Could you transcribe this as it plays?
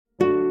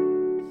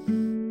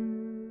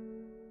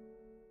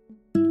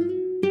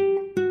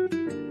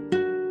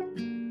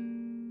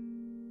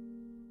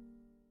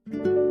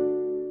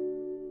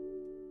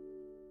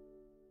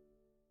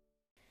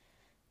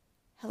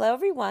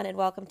everyone, and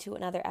welcome to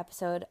another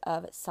episode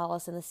of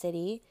Solace in the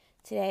City.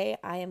 Today,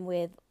 I am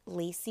with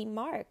Lacey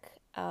Mark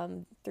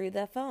through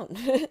the phone.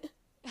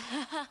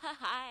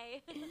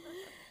 Hi.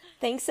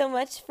 Thanks so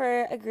much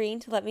for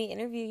agreeing to let me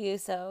interview you.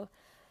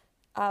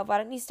 Why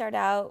don't you start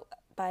out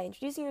by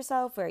introducing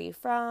yourself? Where are you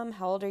from?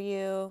 How old are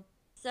you?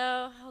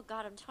 Oh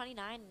God, I'm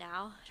 29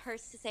 now. It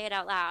hurts to say it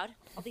out loud.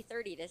 I'll be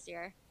 30 this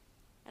year.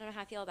 I don't know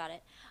how I feel about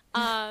it.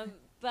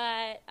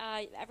 But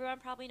everyone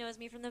probably knows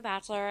me from The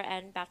Bachelor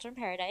and Bachelor in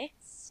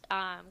Paradise.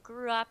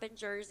 Grew up in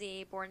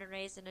Jersey, born and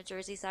raised in a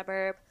Jersey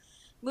suburb.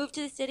 Moved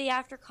to the city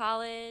after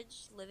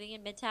college, living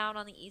in Midtown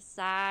on the east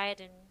side,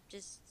 and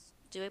just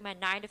doing my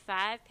 9 to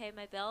 5, paying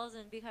my bills,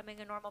 and becoming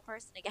a normal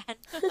person again.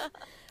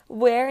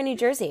 Where in New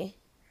Jersey?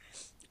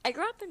 I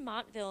grew up in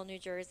Montville, New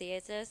Jersey.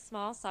 It's a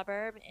small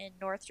suburb in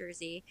North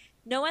Jersey.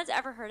 No one's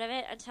ever heard of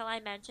it until I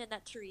mentioned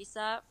that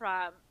Teresa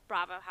from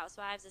Bravo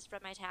Housewives is from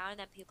my town. And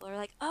then people are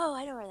like, "Oh,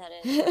 I know where that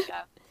is." I'm like,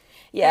 "Oh, great,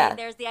 Yeah,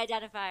 there's the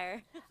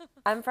identifier."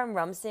 I'm from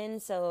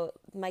Rumson, so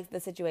the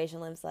situation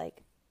lives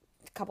like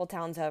a couple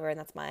towns over, and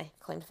that's my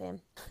claim to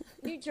fame.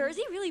 New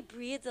Jersey really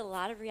breeds a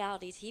lot of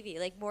reality TV,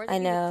 like more I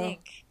than you would know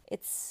think,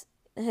 it's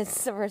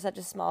for such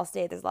a small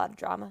state. There's a lot of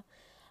drama,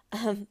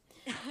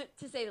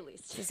 to say the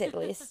least. to say the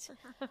least.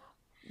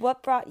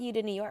 What brought you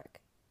to New York?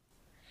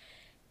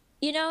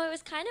 It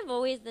was kind of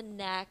always the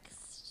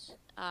next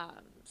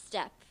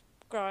step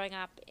growing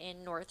up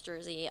in North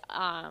Jersey.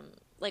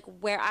 Like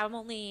where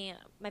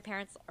my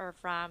parents are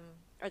from,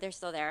 or they're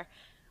still there.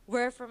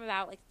 We're from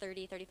about like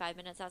 30, 35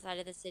 minutes outside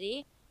of the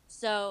city.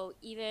 So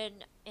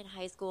even in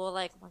high school,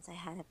 like once I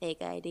had a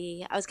fake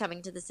ID, I was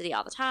coming to the city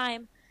all the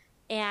time.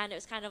 And it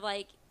was kind of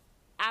like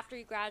after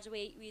you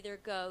graduate, you either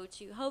go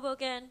to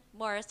Hoboken,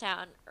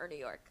 Morristown, or New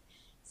York.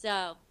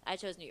 So I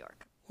chose New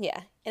York.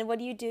 Yeah. And what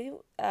do you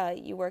do?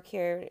 You work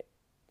here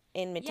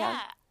in Midtown?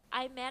 Yeah,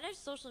 I manage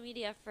social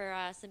media for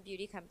some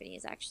beauty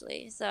companies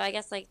actually. So I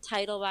guess like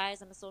title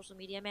wise, I'm a social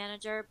media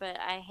manager, but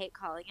I hate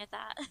calling it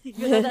that,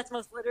 even though that's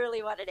most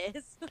literally what it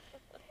is.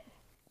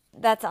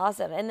 That's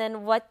awesome. And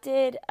then what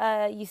did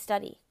you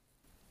study?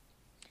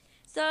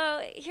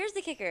 So here's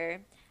the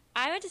kicker.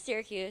 I went to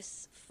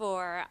Syracuse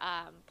for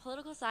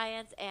political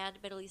science and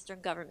Middle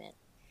Eastern government.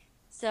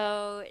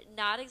 So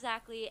not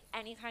exactly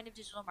any kind of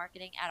digital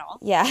marketing at all,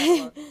 let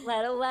Yeah.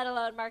 alone let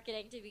alone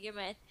marketing to begin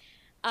with.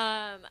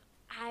 Um,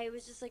 I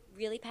was just like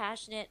really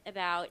passionate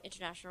about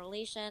international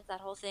relations, that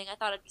whole thing. I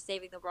thought I'd be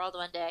saving the world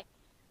one day.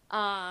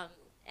 Um,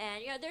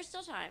 and there's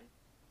still time.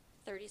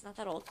 30 is not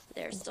that old.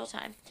 There's still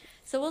time.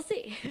 So we'll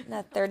see.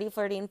 That 30,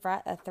 flirting,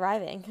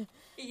 thriving.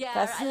 Yeah,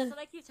 That's that's what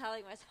I keep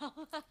telling myself.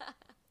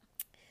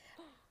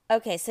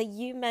 okay. So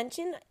you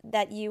mentioned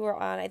that you were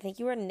on, I think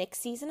you were Nick's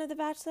season of The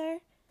Bachelor.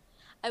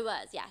 I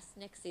was, yes,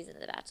 next season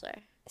of The Bachelor.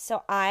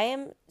 So I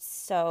am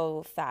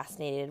so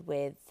fascinated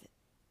with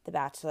The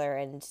Bachelor,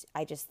 and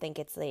I just think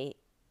it's a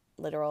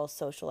literal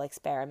social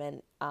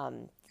experiment.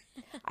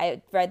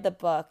 I read the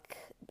book,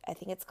 I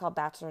think it's called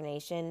Bachelor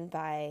Nation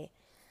by,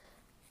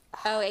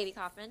 Oh, Amy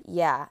Kaufman.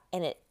 yeah,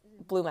 and it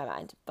blew my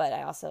mind, but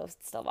I also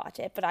still watch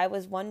it. But I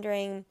was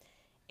wondering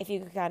if you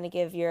could kind of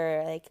give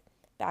your like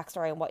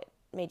backstory on what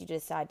made you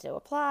decide to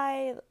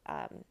apply,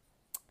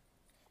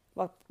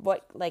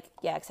 what like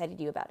yeah excited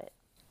you about it.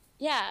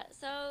 Yeah,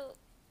 so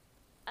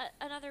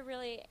another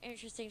really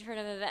interesting turn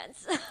of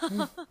events.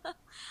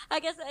 I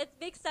guess it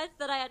makes sense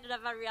that I ended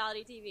up on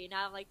reality TV.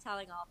 Now I'm like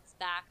telling all this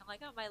back. I'm like,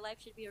 oh, my life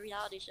should be a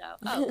reality show.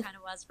 Oh, kind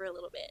of was for a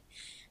little bit.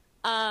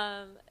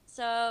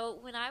 So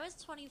when I was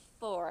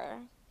 24,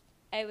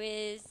 I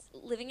was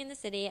living in the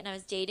city and I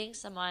was dating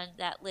someone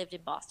that lived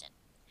in Boston.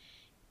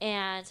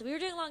 And so we were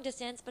doing long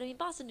distance, but I mean,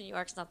 Boston to New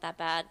York's not that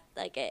bad.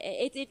 Like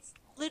it's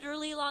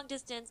literally long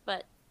distance,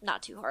 but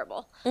not too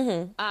horrible.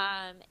 Mm-hmm.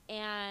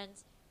 And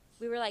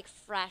we were like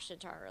fresh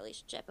into our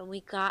relationship, and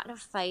we got in a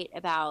fight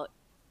about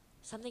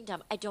something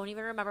dumb. I don't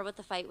even remember what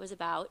the fight was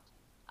about,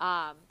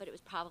 but it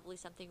was probably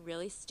something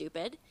really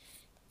stupid.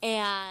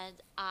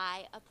 And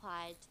I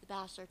applied to The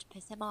Bachelor to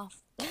piss him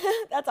off.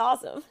 That's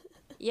awesome.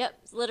 Yep,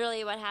 it's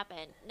literally what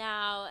happened.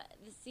 Now,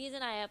 the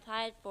season I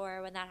applied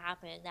for when that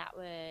happened, that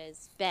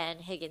was Ben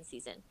Higgins'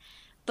 season.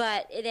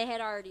 But they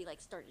had already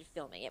like started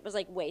filming. It was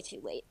like way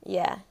too late.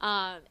 Yeah.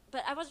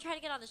 But I wasn't trying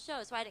to get on the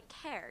show, so I didn't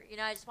care.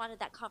 I just wanted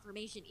that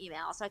confirmation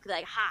email so I could be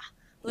like, ha,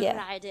 look what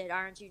Yeah. I did.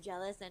 Aren't you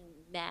jealous and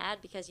mad?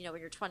 Because, when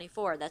you're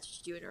 24, that's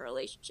what you do in a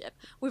relationship.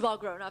 We've all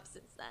grown up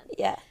since then.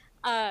 Yeah.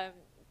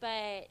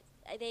 But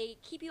they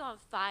keep you on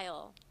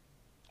file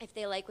if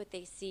they like what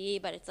they see,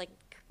 but it's like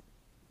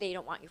they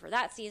don't want you for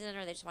that season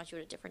or they just want you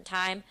at a different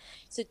time.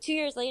 So 2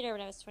 years later,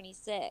 when I was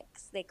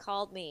 26, they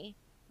called me.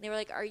 They were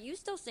like, are you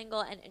still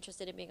single and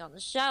interested in being on the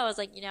show? I was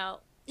like,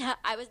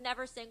 I was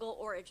never single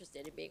or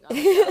interested in being on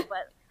the show.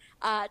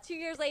 But 2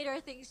 years later,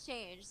 things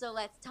changed. So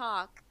let's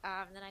talk.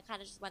 And then I kind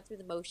of just went through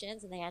the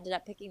motions and they ended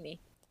up picking me.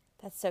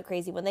 That's so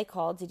crazy. When they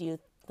called, did you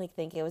like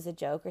think it was a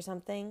joke or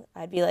something?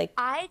 I'd be like,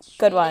 I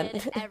good one.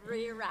 treated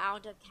every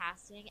round of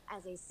casting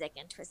as a sick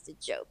and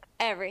twisted joke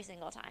every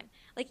single time.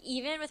 Like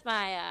even with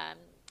my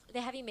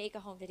they have you make a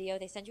home video.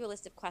 They send you a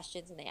list of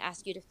questions and they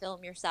ask you to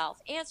film yourself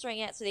answering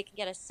it so they can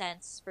get a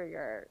sense for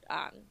your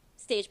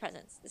stage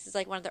presence. This is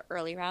like one of the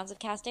early rounds of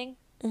casting.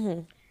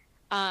 Mm-hmm.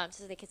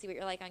 So they can see what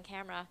you're like on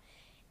camera.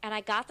 And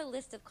I got the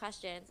list of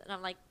questions and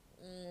I'm like,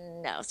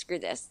 no, screw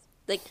this.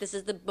 Like, this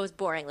is the most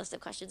boring list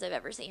of questions I've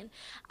ever seen.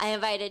 I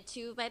invited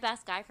two of my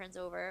best guy friends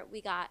over. We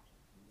got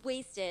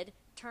wasted,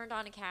 turned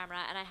on a camera,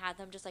 and I had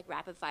them just like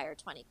rapid fire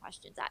 20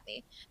 questions at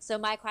me. So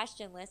my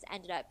question list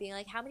ended up being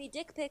like, how many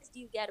dick pics do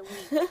you get a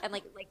week? And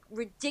like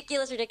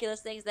ridiculous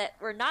things that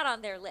were not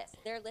on their list.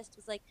 Their list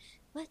was like,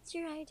 what's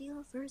your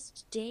ideal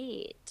first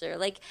date? Or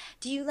like,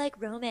 do you like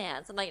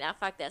romance? I'm like, nah,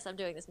 fuck this. I'm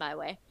doing this my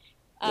way.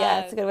 Yeah,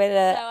 it's a good way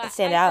So to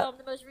stand I out. filmed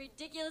the most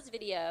ridiculous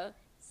video,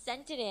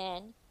 sent it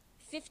in.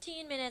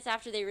 15 minutes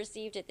after they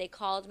received it, they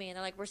called me and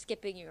they're like, we're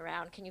skipping you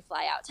around. Can you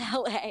fly out to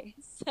LA?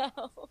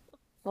 So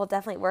Well,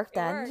 definitely worked it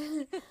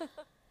then. worked.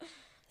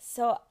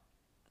 So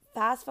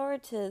fast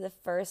forward to the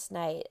first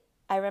night.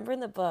 I remember in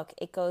the book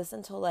it goes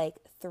until like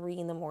 3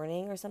 in the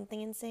morning or something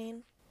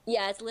insane.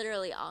 Yeah, it's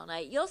literally all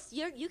night.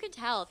 You can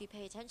tell if you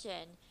pay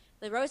attention.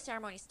 The rose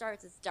ceremony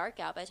starts, it's dark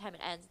out. By the time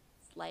it ends,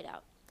 it's light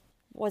out.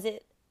 Was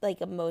it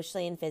like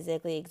emotionally and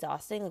physically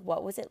exhausting? Like,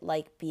 what was it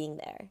like being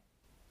there?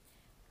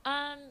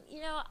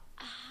 You know,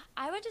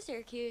 I went to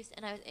Syracuse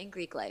and I was in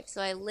Greek life.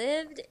 So I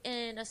lived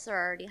in a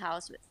sorority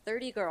house with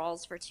 30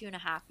 girls for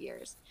 2.5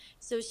 years.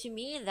 So to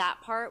me, that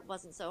part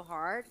wasn't so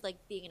hard, like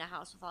being in a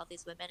house with all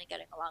these women and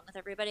getting along with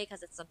everybody,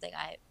 because it's something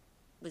I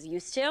was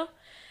used to.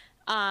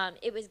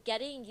 It was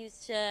getting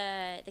used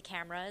to the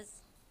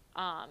cameras,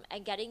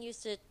 and getting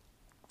used to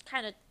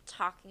kind of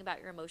talking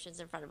about your emotions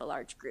in front of a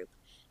large group.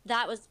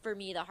 That was for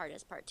me the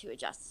hardest part to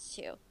adjust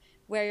to,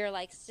 where you're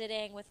like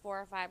sitting with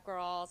 4 or 5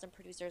 girls and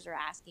producers are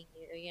asking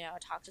you, you know,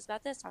 talk to us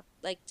about this,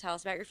 tell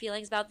us about your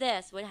feelings about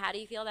this. How do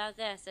you feel about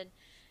this? And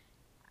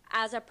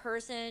as a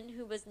person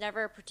who was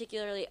never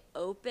particularly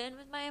open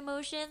with my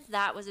emotions,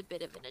 that was a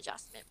bit of an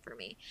adjustment for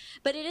me.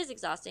 But it is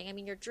exhausting. I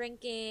mean, you're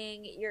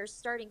drinking, you're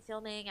starting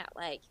filming at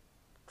like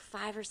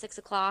 5 or 6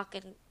 o'clock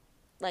and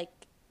like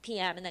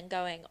PM, and then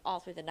going all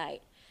through the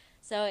night.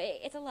 So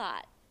it's a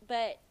lot.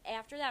 But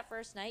after that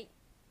first night,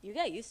 you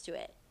get used to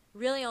it.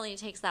 Really only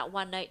takes that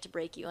one night to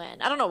break you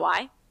in. I don't know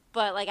why,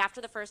 but like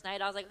after the first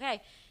night, I was like,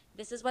 okay,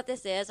 this is what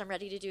this is. I'm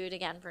ready to do it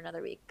again for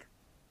another week.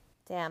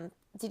 Damn.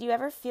 Did you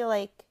ever feel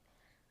like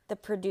the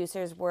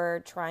producers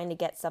were trying to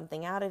get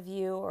something out of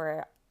you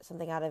or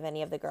something out of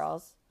any of the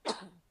girls?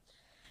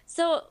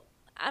 So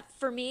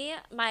for me,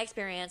 my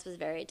experience was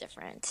very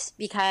different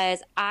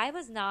because I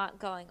was not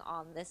going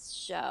on this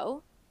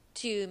show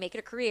to make it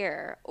a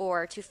career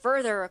or to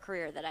further a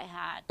career that I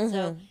had. Mm-hmm.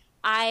 So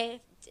I,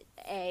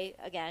 A,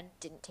 again,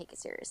 didn't take it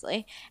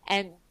seriously,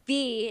 and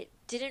B,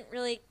 didn't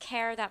really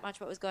care that much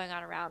what was going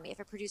on around me. If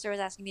a producer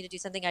was asking me to do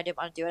something I didn't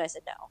want to do it, I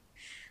said no.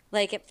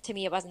 Like, to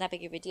me, it wasn't that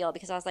big of a deal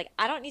because I was like,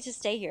 I don't need to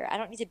stay here. I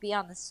don't need to be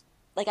on this.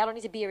 Like, I don't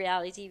need to be a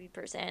reality TV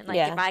person. Like,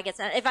 Yeah. if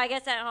I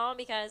get sent home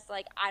because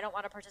like I don't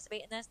want to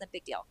participate in this, then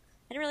big deal.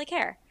 I didn't really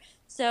care.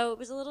 So it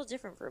was a little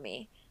different for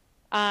me.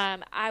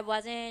 I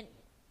wasn't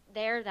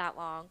there that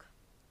long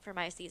for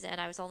my season.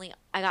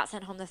 I got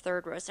sent home the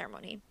third rose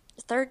ceremony.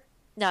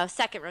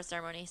 Second rose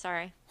ceremony.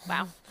 Sorry.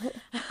 Wow.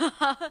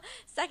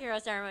 Second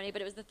rose ceremony,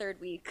 but it was the third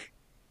week.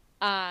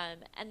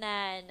 And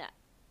then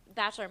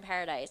Bachelor in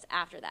Paradise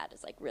after that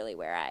is like really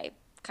where I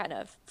kind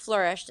of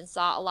flourished and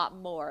saw a lot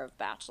more of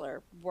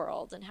Bachelor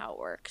world and how it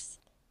works.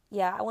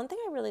 Yeah, one thing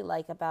I really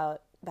like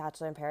about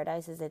Bachelor in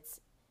Paradise is it's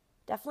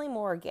definitely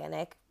more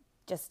organic,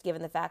 just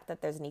given the fact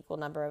that there's an equal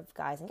number of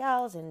guys and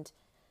gals, and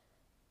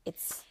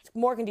it's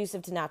more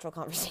conducive to natural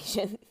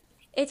conversation.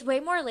 It's way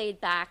more laid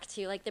back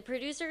too. Like the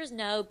producers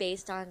know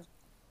based on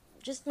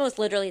just most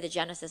literally the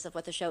genesis of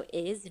what the show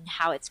is and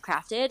how it's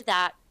crafted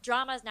that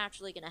drama is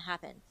naturally going to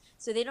happen.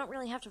 So they don't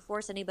really have to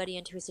force anybody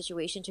into a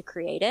situation to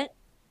create it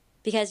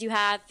because you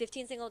have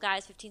 15 single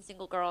guys, 15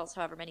 single girls,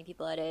 however many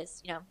people it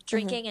is, you know,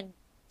 drinking and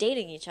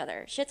dating each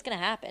other. Shit's going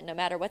to happen no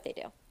matter what they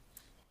do.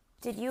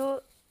 Did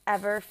you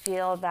ever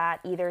feel that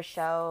either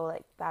show,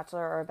 like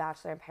Bachelor or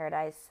Bachelor in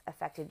Paradise,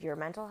 affected your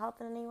mental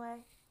health in any way?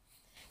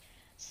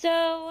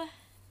 So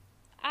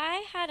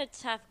I had a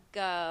tough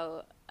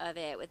go of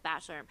it with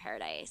Bachelor in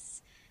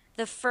Paradise.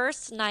 The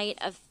first night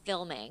of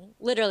filming,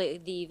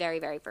 literally the very,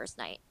 very first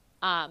night,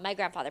 my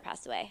grandfather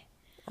passed away.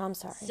 Oh, I'm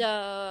sorry.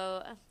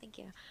 So, thank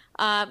you.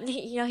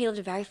 You know, he lived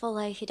a very full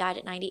life. He died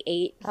at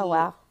 98. Oh,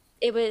 wow.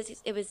 It was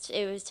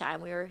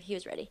time. He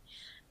was ready.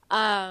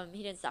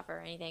 He didn't suffer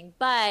or anything,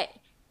 but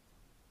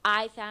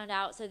I found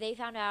out. So they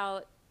found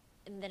out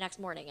the next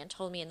morning and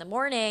told me in the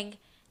morning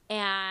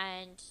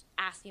and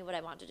asked me what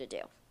I wanted to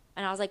do.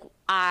 And I was like,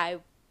 I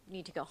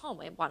need to go home.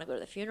 I want to go to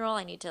the funeral.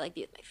 I need to like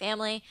be with my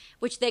family,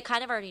 which they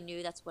kind of already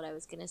knew that's what I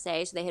was going to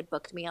say. So they had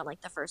booked me on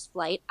like the first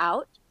flight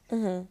out.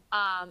 Mm-hmm.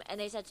 And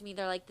they said to me,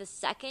 they're like, the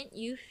second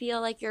you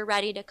feel like you're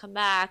ready to come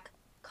back,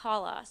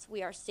 call us.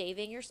 We are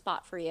saving your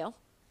spot for you.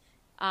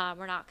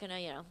 We're not going to,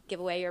 you know, give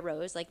away your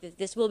rose. Like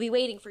this will be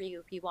waiting for you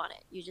if you want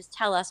it. You just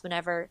tell us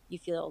whenever you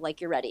feel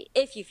like you're ready.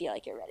 If you feel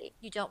like you're ready,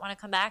 you don't want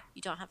to come back,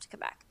 you don't have to come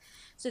back.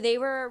 So they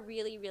were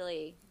really,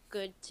 really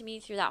good to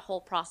me through that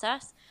whole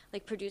process.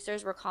 Like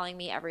producers were calling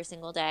me every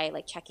single day,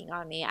 like checking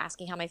on me,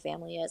 asking how my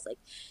family is. Like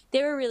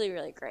they were really,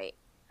 really great.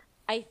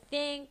 I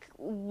think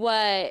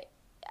what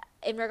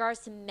in regards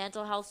to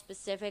mental health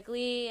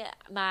specifically,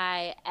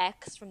 my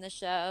ex from the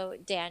show,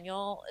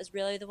 Daniel, is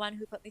really the one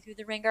who put me through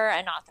the ringer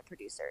and not the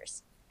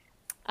producers.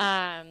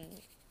 Um,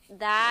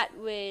 that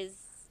was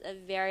a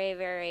very,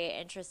 very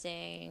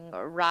interesting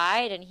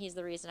ride, and he's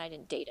the reason I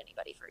didn't date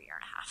anybody for a year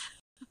and a half.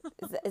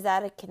 Is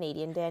that a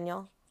Canadian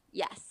Daniel?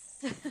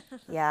 Yes.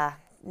 Yeah,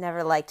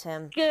 never liked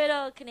him. Good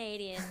old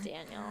Canadian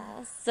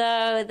Daniel.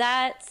 So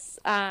that's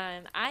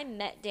I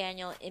met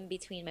Daniel in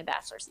between my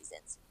bachelor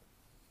seasons.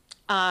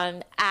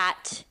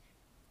 At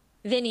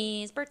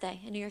Vinny's birthday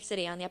in New York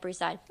City on the Upper East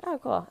Side. Oh,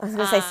 cool. I was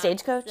gonna say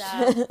Stagecoach.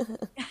 So,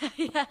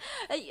 yeah,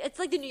 it's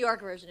like the New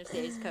York version of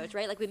Stagecoach,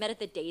 right? Like we met at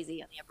the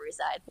Daisy on the Upper East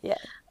Side. Yeah.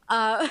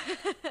 Uh,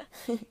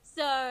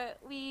 so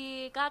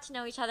we got to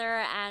know each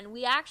other, and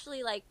we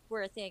actually like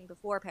were a thing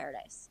before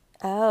Paradise.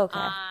 Oh, okay.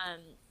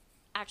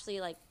 Actually,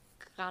 like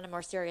on a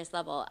more serious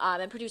level,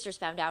 and producers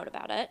found out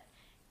about it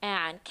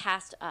and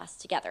cast us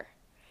together.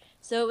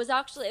 So it was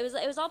actually it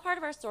was all part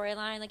of our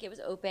storyline. Like it was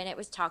open. It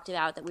was talked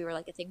about that we were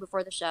like a thing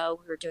before the show.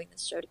 We were doing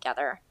this show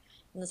together,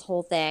 and this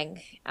whole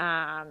thing.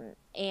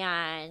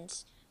 And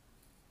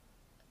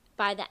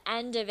by the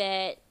end of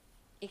it,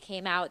 it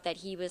came out that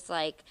he was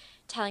like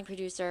telling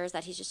producers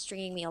that he's just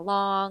stringing me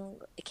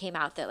along. It came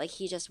out that like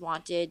he just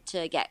wanted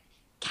to get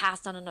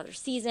cast on another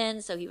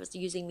season, so he was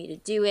using me to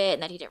do it,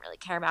 and that he didn't really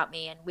care about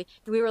me. And we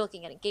were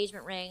looking at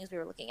engagement rings, we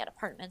were looking at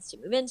apartments to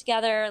move in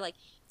together, like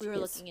we were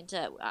looking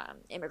into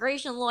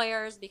immigration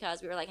lawyers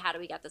because we were like, how do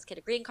we get this kid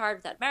a green card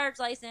without a marriage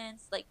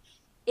license? Like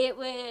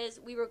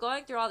we were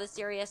going through all the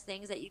serious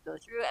things that you go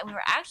through, and we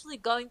were actually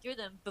going through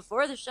them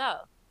before the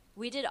show.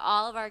 We did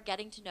all of our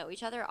getting to know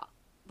each other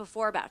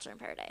before Bachelor in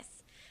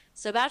Paradise.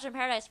 So Bachelor in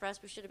Paradise for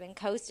us, we should have been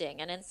coasting,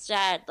 and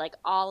instead, like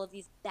all of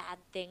these bad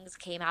things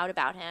came out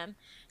about him.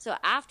 So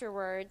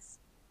afterwards,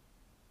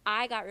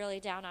 I got really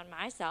down on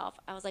myself.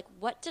 I was like,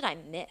 what did I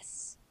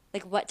miss?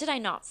 Like, what did I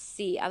not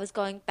see? I was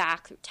going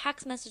back through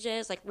text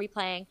messages, like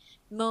replaying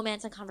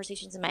moments and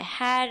conversations in my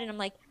head, and I'm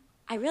like,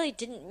 I really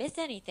didn't miss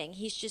anything.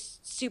 He's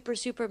just super,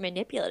 super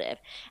manipulative.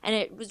 And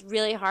it was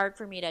really hard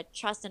for me to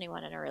trust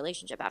anyone in a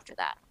relationship after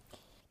that.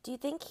 Do you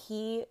think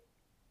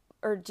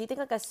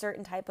like a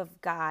certain type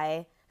of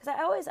guy,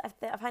 because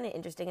I find it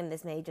interesting, and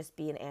this may just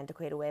be an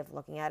antiquated way of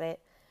looking at it,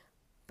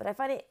 but I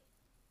find it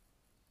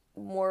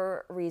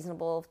more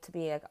reasonable to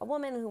be like a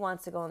woman who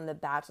wants to go on The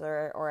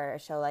Bachelor or a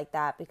show like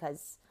that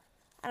because,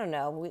 I don't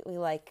know, we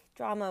like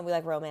drama, we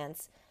like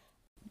romance.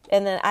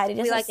 And then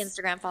we like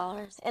Instagram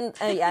followers. And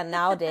yeah,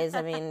 nowadays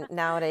we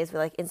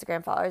like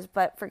Instagram followers.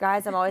 But for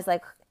guys, I'm always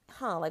like,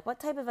 like what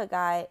type of a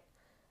guy,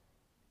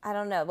 I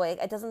don't know, like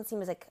it doesn't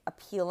seem as like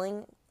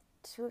appealing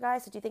to a guy.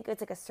 So do you think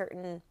it's like a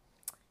certain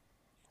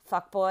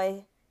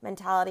fuckboy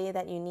mentality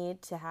that you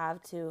need to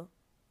have to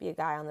be a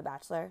guy on The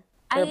Bachelor?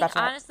 I think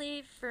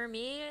honestly, for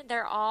me,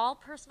 they're all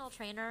personal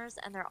trainers,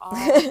 and they're all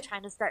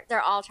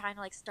trying to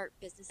like start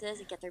businesses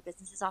and get their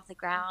businesses off the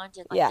ground,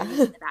 and like they're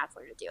using The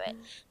Bachelor to do it.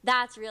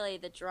 That's really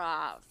the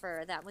draw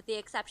for them, with the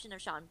exception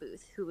of Sean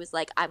Booth, who was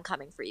like, "I'm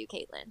coming for you,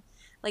 Caitlyn."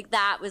 Like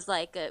that was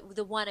like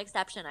the one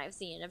exception I've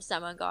seen of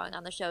someone going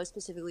on the show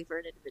specifically for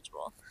an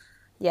individual.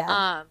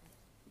 Yeah.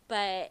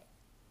 But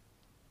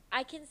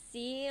I can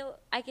see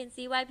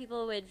why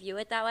people would view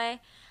it that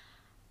way.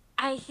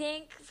 I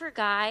think for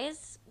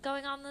guys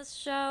going on this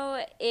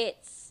show,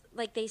 it's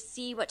like they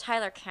see what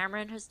Tyler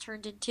Cameron has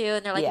turned into,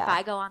 and they're like, if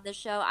I go on this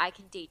show, I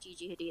can date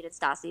Gigi Hadid and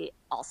Stassi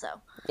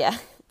also. Yeah.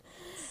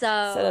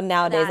 So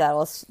nowadays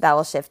that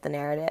will shift the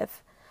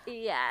narrative.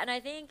 Yeah, and I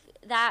think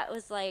that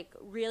was like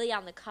really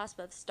on the cusp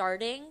of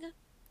starting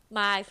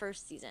my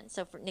first season,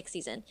 so for next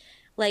season.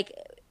 Like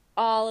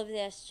all of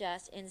this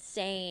just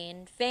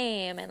insane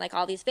fame and like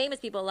all these famous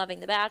people loving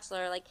The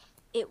Bachelor, like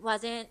it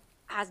wasn't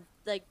as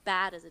like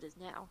bad as it is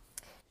now.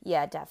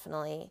 Yeah,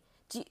 definitely.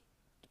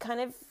 Kind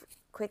of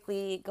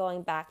quickly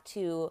going back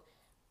to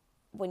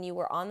when you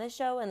were on the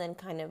show and then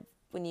kind of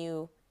when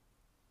you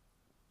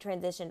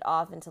transitioned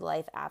off into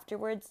life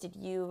afterwards, did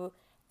you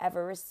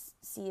ever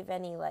receive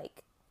any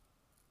like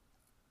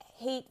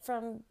hate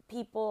from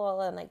people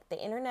on like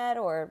the internet,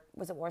 or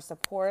was it more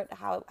support?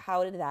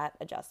 How did that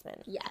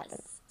adjustment happen?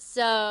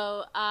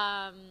 So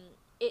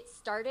it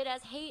started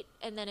as hate,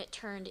 and then it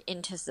turned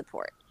into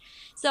support.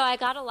 So I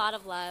got a lot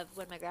of love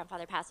when my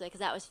grandfather passed away, because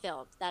that was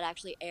filmed. That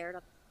actually aired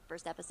on the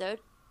first episode.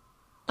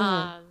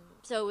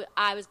 So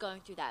I was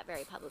going through that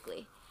very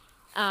publicly,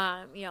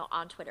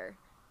 on Twitter,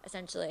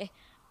 essentially.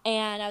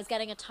 And I was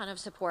getting a ton of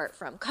support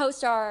from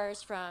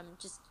co-stars, from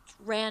just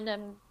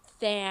random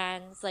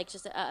fans, like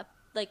just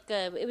it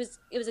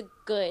was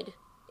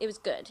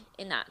good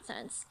in that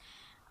sense.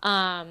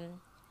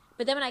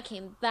 But then when I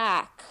came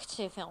back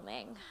to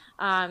filming,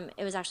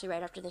 it was actually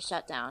right after the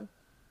shutdown.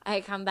 I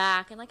had come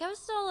back, and like I was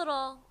still a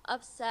little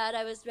upset.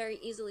 I was very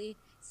easily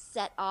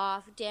set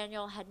off.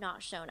 Daniel had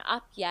not shown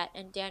up yet,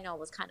 and Daniel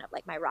was kind of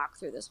like my rock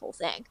through this whole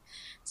thing.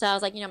 So I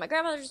was like, my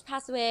grandmother just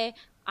passed away.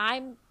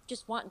 I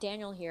just want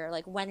Daniel here.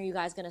 Like, when are you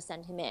guys going to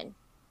send him in?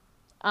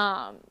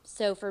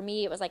 So for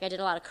me, it was like I did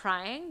a lot of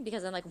crying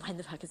because I'm like, when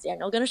the fuck is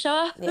Daniel gonna show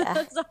up?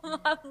 Yeah. So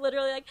I'm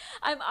literally like,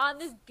 I'm on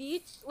this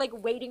beach, like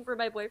waiting for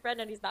my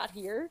boyfriend, and he's not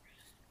here.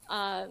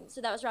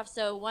 So that was rough.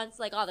 So once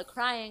like all the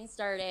crying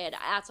started,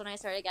 that's when I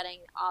started getting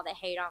all the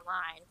hate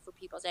online for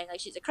people saying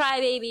like, she's a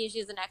crybaby,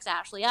 she's the next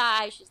Ashley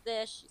I, she's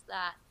this, she's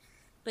that.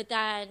 But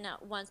then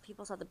once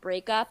people saw the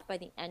breakup, by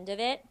the end of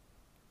it,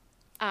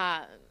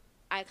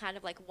 I kind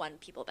of like won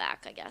people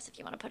back, I guess, if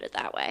you want to put it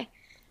that way.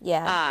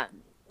 Yeah.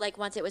 Like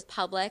once it was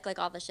public, like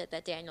all the shit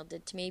that Daniel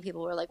did to me,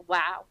 people were like,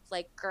 wow,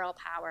 like girl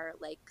power,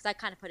 like, because I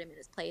kind of put him in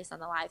his place on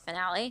the live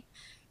finale.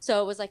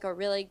 So it was like a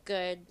really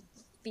good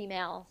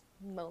female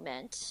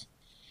moment.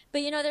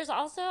 But there's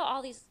also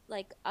all these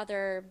like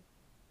other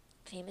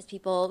famous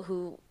people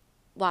who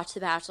watch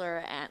The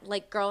Bachelor, and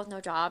like Girl with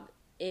No Job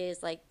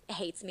is like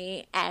hates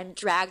me and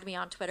dragged me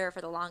on Twitter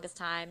for the longest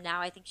time.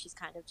 Now I think she's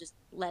kind of just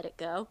let it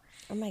go.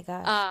 Oh my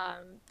gosh.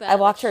 But I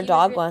walked like, her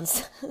dog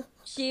once.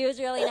 she was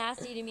really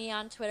nasty to me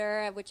on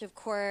Twitter, which of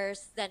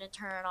course then in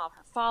turn all of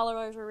her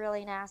followers were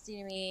really nasty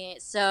to me.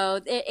 So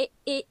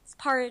it's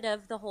part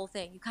of the whole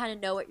thing. You kind of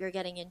know what you're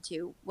getting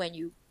into when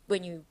you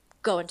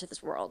go into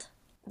this world.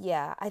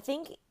 Yeah, I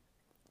think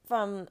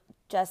from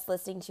just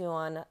listening to you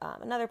on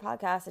another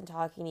podcast and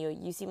talking to you,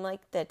 you seem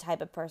like the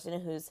type of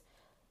person who's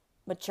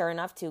mature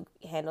enough to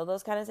handle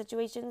those kind of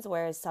situations,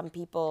 whereas some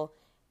people,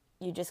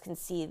 you just can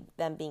see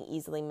them being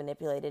easily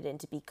manipulated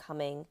into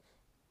becoming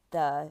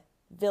the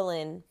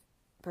villain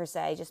per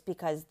se, just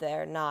because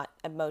they're not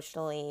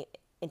emotionally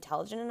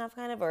intelligent enough,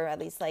 kind of, or at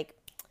least like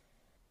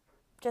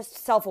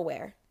just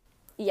self-aware.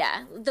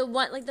 Yeah, the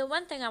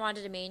one thing I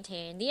wanted to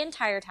maintain the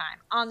entire time,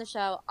 on the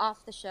show,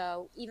 off the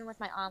show, even with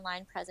my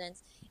online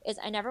presence, is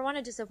I never want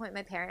to disappoint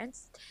my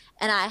parents.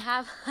 And I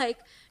have like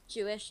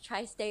Jewish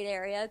tri-state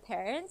area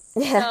parents.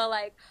 Yeah. So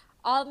like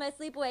all of my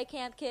sleepaway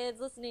camp kids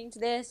listening to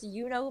this,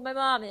 you know who my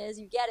mom is,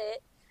 you get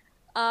it.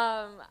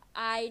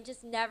 I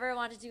just never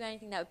wanted to do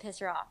anything that would piss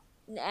her off.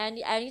 And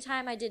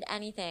anytime I did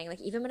anything, like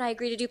even when I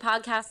agreed to do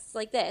podcasts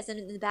like this, and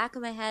in the back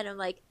of my head, I'm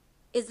like,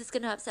 is this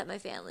going to upset my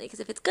family? Because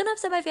if it's going to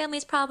upset my family,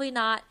 it's probably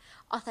not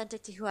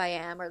authentic to who I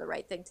am or the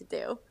right thing to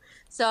do.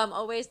 So I'm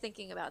always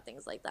thinking about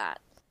things like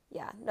that.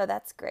 Yeah, no,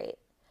 that's great.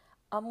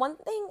 One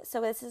thing, so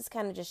this is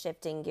kind of just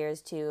shifting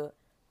gears to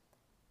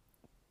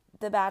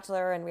The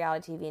Bachelor and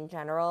reality TV in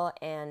general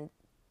and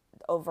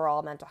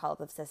overall mental health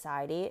of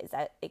society, is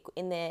that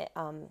in the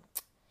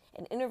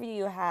an interview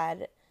you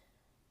had,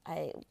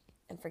 I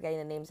am forgetting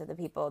the names of the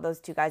people, those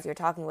two guys you were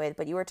talking with,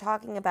 but you were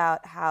talking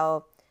about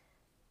how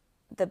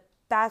The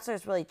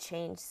Bachelor's really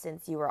changed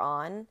since you were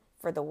on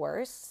for the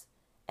worse,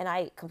 and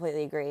I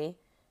completely agree.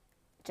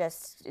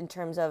 Just in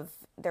terms of,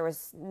 there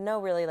was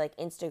no really like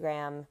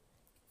Instagram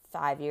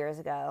 5 years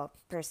ago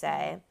per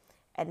se,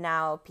 and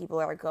now people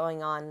are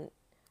going on.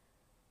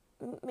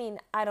 I mean,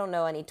 I don't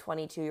know any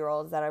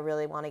 22-year-olds that I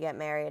really want to get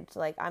married.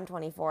 Like, I'm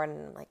 24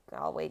 and like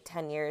I'll wait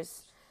 10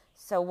 years.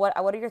 So what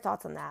are your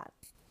thoughts on that?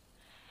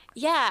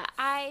 Yeah,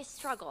 I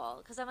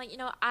struggle because I'm like,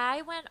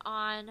 I went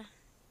on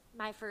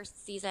my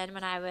first season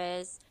when I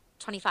was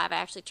 25. I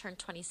actually turned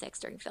 26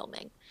 during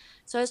filming.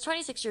 So I was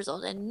 26 years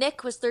old, and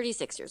Nick was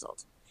 36 years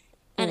old.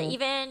 And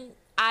even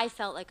I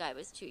felt like I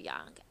was too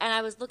young. And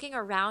I was looking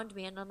around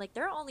me, and I'm like,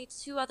 there are only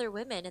two other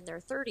women in their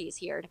 30s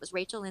here. And it was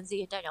Rachel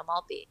Lindsay and Danielle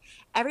Maltby.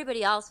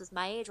 Everybody else was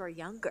my age or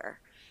younger.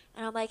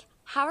 And I'm like,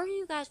 how are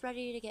you guys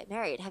ready to get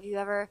married? Have you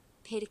ever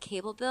paid a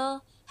cable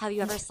bill? Have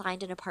you ever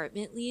signed an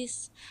apartment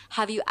lease?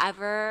 Have you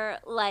ever,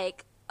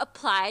 like,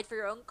 applied for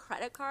your own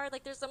credit card?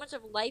 Like, there's so much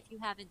of life you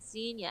haven't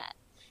seen yet.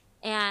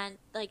 And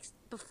like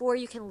before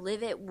you can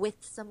live it with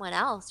someone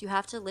else, you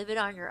have to live it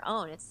on your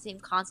own. It's the same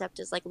concept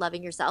as like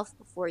loving yourself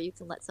before you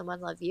can let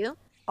someone love you.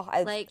 Oh,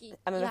 Like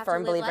I'm you a have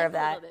firm to live believer life of a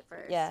little that. bit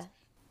first. Yeah.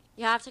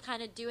 You have to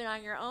kind of do it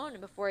on your own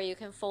before you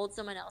can fold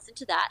someone else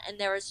into that. And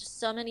there was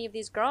just so many of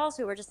these girls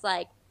who were just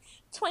like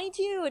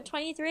 22 and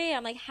 23.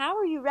 I'm like, how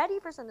are you ready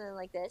for something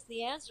like this?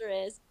 The answer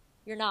is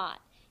you're not.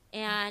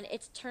 And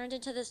it's turned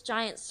into this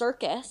giant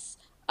circus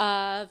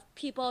of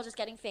people just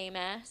getting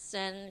famous.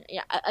 And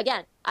yeah,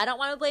 again, I don't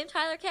want to blame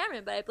Tyler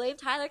Cameron, but I blame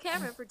Tyler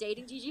Cameron for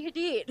dating Gigi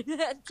Hadid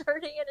and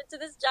turning it into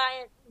this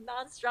giant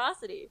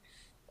monstrosity.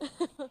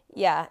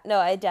 Yeah, no,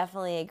 I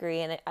definitely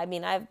agree. And I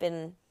mean, I've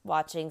been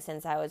watching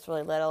since I was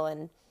really little,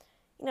 and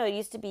it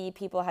used to be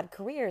people had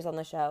careers on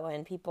the show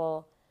and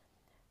people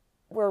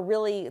were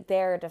really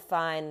there to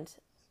find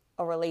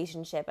a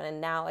relationship, and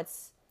now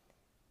it's,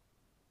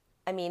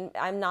 I mean,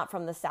 I'm not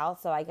from the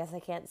South, so I guess I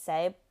can't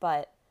say,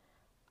 but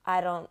I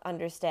don't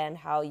understand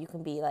how you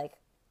can be like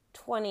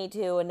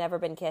 22 and never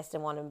been kissed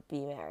and want to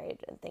be married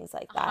and things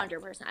like that.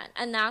 100%.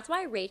 And that's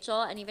why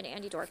Rachel and even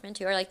Andy Dorfman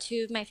too are like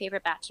two of my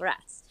favorite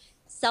bachelorettes.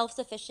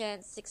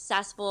 Self-sufficient,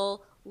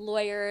 successful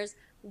lawyers,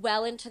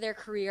 well into their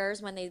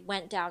careers when they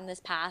went down this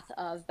path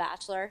of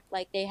Bachelor.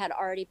 Like they had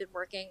already been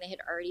working, they had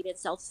already been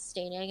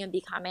self-sustaining and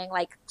becoming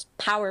like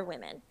power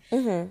women.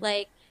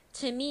 Like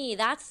to me,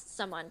 that's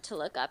someone to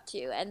look up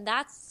to. And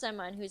that's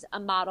someone who's a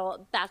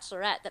model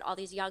bachelorette that all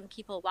these young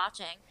people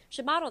watching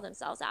should model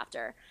themselves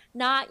after.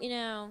 Not,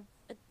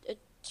 a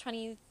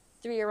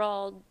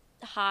 23-year-old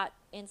hot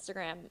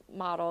Instagram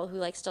model who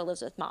like still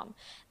lives with mom.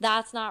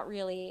 That's not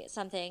really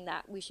something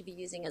that we should be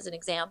using as an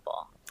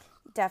example.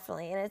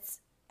 Definitely. And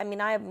I mean,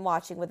 I'm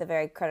watching with a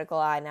very critical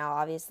eye now,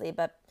 obviously,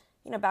 but,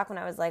 back when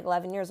I was like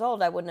 11 years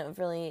old, I wouldn't have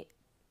really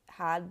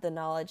had the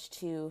knowledge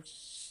to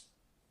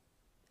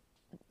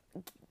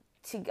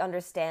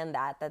understand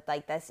that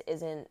like this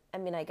isn't, I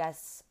mean, I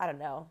guess, I don't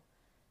know.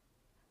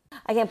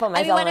 I can't put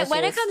myself in their shoes.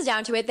 When it comes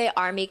down to it, they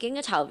are making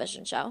a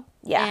television show.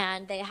 Yeah.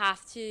 And they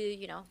have to,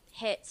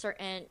 hit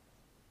certain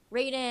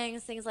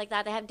ratings, things like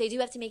that. They do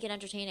have to make it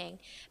entertaining.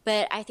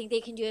 But I think they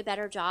can do a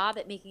better job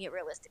at making it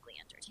realistically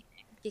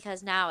entertaining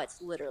because now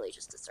it's literally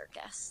just a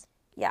circus.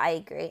 Yeah, I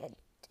agree.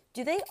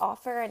 Do they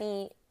offer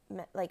any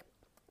like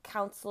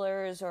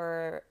counselors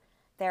or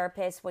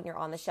therapists when you're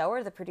on the show,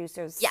 or the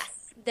producers?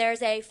 Yes,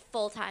 there's a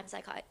full-time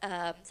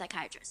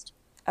psychiatrist.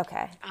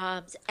 Okay.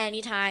 So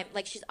anytime,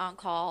 like she's on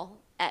call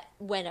at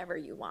whenever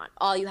you want.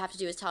 All you have to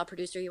do is tell a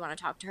producer you want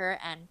to talk to her,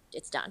 and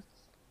it's done.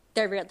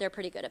 They're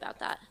pretty good about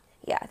that.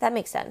 Yeah, that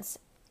makes sense.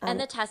 And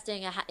the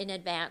testing in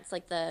advance,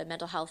 like the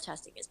mental health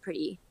testing, is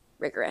pretty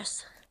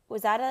rigorous.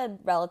 Was that a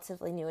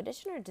relatively new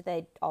addition, or did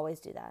they always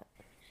do that?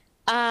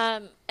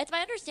 It's my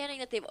understanding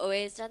that they've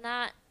always done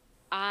that.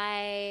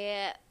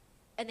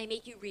 And they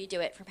make you redo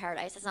it for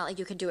Paradise. It's not like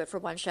you can do it for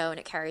one show and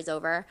it carries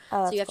over.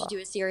 Oh, so you have cool. to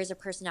do a series of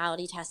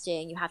personality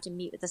testing. You have to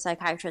meet with the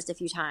psychiatrist a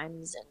few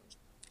times and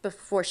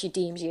before she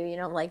deems you,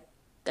 like,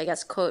 I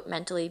guess, quote,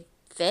 mentally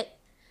fit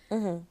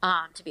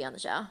to be on the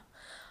show.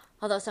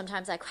 Although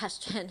sometimes I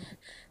question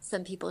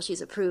some people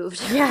she's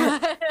approved.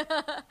 Yeah,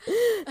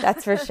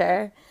 that's for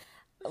sure.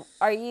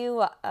 Are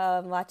you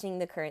watching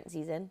the current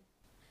season?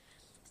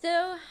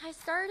 So I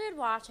started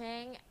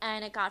watching,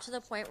 and it got to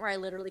the point where I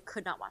literally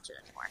could not watch it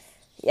anymore.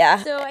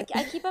 Yeah. So I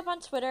keep up on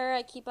Twitter.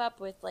 I keep up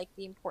with, like,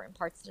 the important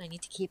parts that I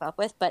need to keep up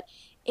with. But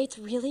it's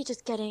really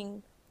just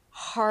getting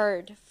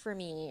hard for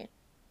me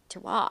to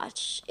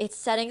watch. It's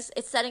setting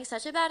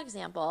such a bad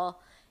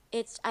example.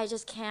 I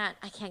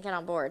can't get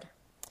on board.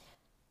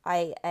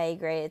 I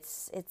agree.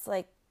 It's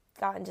like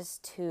gotten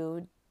just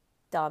too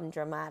dumb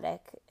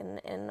dramatic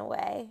in a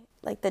way.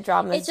 Like the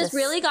drama It's just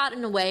really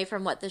gotten away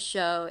from what the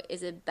show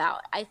is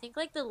about. I think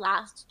like the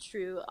last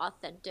true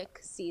authentic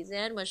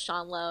season was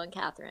Sean Lowe and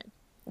Catherine.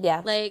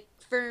 Yeah. Like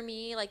for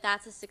me, like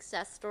that's a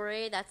success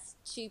story. That's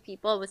two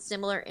people with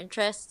similar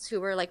interests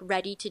who were like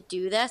ready to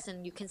do this,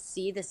 and you can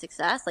see the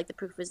success. Like the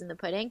proof was in the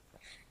pudding.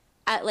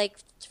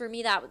 For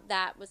me,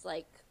 that was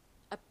like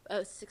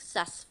a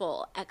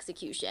successful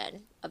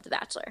execution of The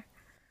Bachelor.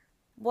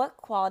 What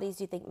qualities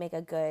do you think make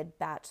a good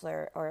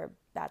bachelor or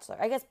bachelor?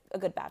 I guess a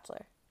good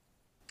bachelor.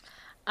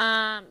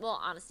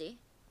 Well, honesty.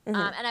 And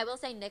I will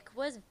say Nick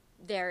was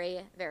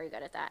very, very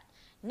good at that.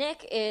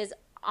 Nick is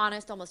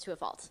honest almost to a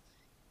fault.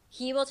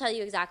 He will tell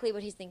you exactly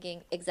what he's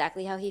thinking,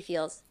 exactly how he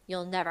feels.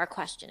 You'll never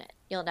question it.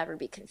 You'll never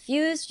be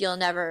confused. You'll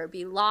never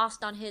be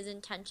lost on his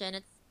intention.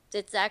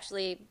 It's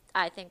actually,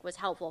 I think, was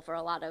helpful for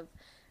a lot of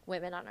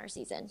women on our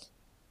season.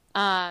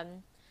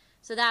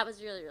 So that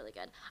was really, really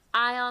good.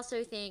 I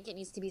also think it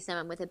needs to be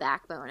someone with a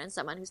backbone and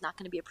someone who's not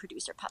going to be a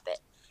producer puppet.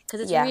 Because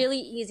it's really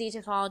easy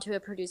to fall into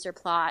a producer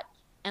plot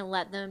and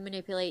let them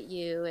manipulate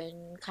you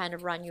and kind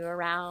of run you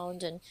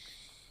around. And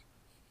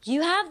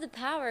you have the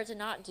power to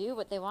not do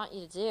what they want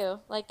you to do.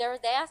 Like they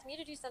asked me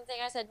to do something,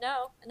 I said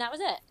no, and that was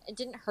it. It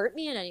didn't hurt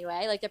me in any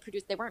way. Like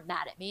they weren't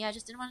mad at me. I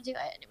just didn't want to do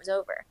it, and it was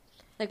over.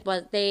 Like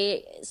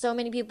so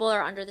many people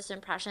are under this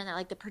impression that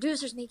like the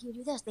producers make you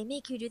do this, they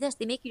make you do this,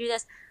 they make you do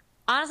this.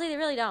 Honestly, they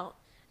really don't.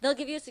 They'll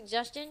give you a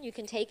suggestion, you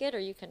can take it or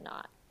you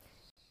cannot.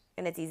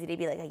 And it's easy to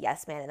be like a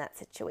yes man in that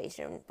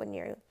situation when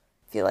you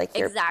feel like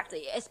you're...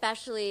 Exactly,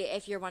 especially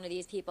if you're one of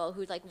these people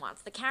who like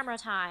wants the camera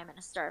time and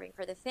is starving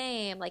for the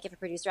fame. Like if a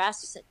producer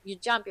asks you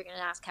to jump, you're going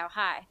to ask how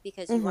high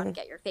because you want to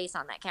get your face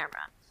on that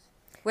camera.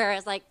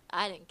 Whereas like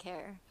I didn't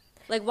care.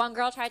 Like one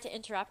girl tried to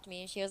interrupt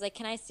me. She was like,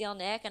 "Can I steal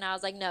Nick?" And I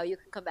was like, "No, you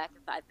can come back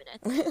in 5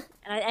 minutes."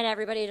 and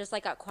everybody just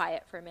like got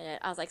quiet for a minute.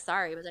 I was like,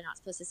 "Sorry, was I not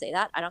supposed to say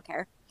that? I don't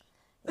care."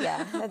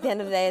 Yeah, at the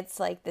end of the day, it's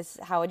like this.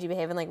 How would you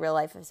behave in like real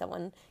life if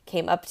someone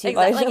came up to you?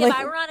 Exactly. Like if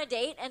I were on a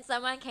date and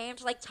someone came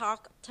to like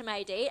talk to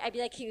my date, I'd be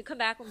like, "Can you come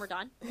back when we're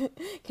done?"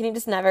 Can you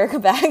just never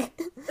come back?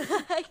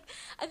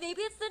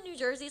 Maybe it's the New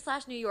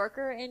Jersey/New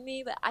Yorker in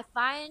me, but I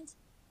find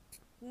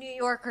New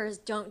Yorkers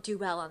don't do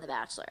well on The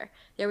Bachelor.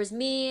 There was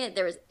me,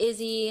 there was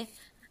Izzy,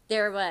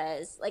 there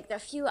was like a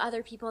few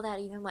other people that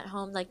even went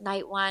home like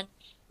night one.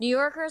 New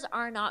Yorkers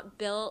are not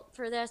built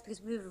for this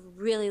because we have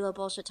really low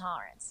bullshit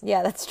tolerance.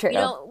 Yeah, that's true.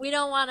 We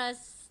don't want to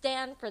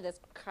stand for this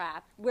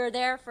crap. We're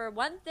there for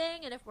one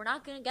thing, and if we're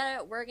not gonna get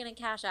it, we're gonna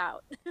cash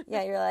out.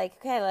 Yeah, you're like,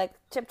 okay, like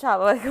chip chop,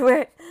 let's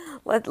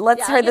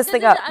hurry this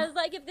thing up. I was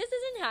like, if this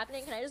isn't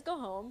happening, can I just go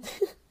home?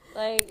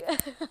 Like,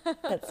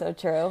 that's so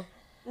true.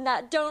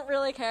 Don't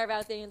really care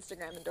about the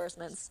Instagram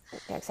endorsements.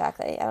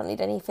 Exactly. I don't need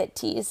any fit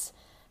teas.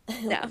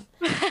 No,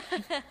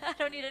 I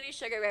don't need any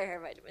sugar bear hair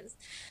vitamins.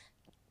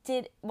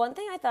 Did one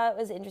thing I thought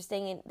was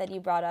interesting that you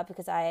brought up,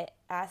 because I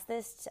asked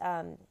this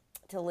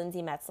to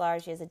Lindsay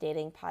Metzlar. She has a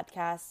dating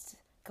podcast a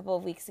couple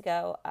of weeks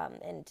ago,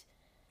 and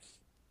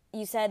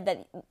you said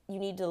that you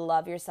need to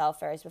love yourself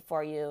first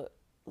before you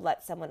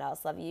let someone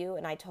else love you,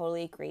 and I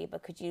totally agree.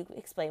 But could you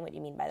explain what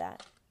you mean by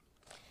that?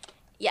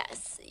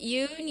 Yes,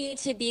 you need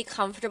to be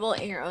comfortable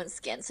in your own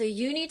skin. So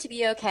you need to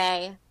be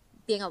okay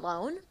being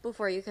alone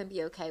before you can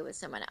be okay with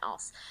someone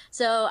else.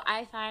 So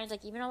I find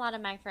like even a lot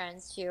of my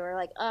friends too are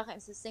like, "Oh, I'm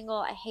so single.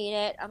 I hate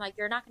it." I'm like,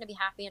 "You're not going to be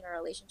happy in a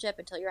relationship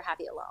until you're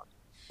happy alone."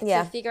 So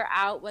Yeah, figure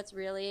out what's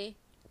really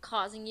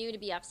causing you to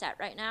be upset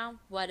right now.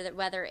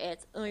 Whether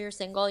it's, oh, you're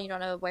single, you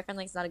don't have a boyfriend,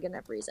 like it's not a good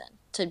enough reason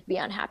to be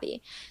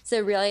unhappy.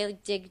 So really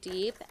like, dig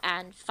deep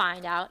and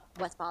find out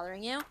what's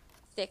bothering you,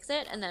 fix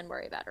it, and then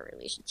worry about a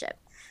relationship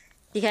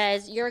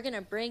because you're going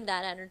to bring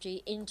that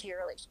energy into your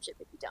relationship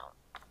if you don't.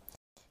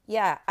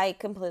 yeah, I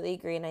completely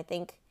agree, and I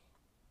think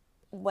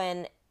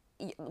when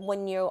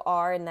when you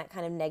are in that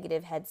kind of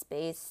negative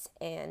headspace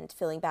and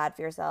feeling bad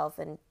for yourself,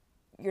 and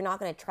you're not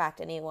going to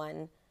attract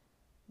anyone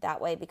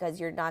that way, because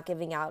you're not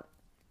giving out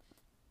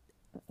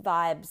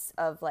vibes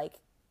of like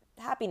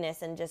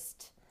happiness and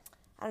just,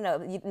 I don't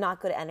know, not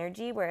good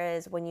energy.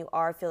 Whereas when you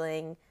are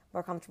feeling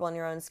more comfortable in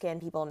your own skin,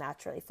 people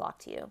naturally flock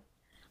to you.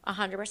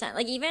 100%.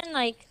 Like, even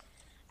like,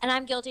 and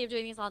I'm guilty of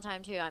doing this all the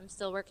time too. I'm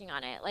still working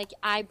on it. Like,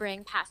 I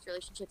bring past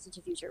relationships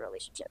into future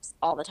relationships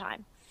all the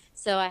time.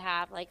 So I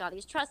have like all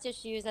these trust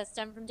issues that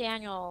stem from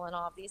Daniel and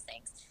all of these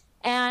things.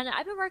 And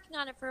I've been working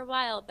on it for a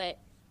while, but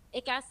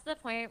it gets to the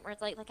point where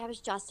it's like I was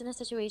just in a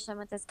situation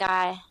with this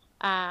guy,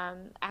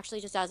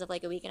 actually just as of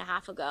like a week and a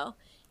half ago.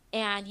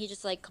 And he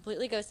just like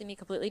completely ghosted me,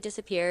 completely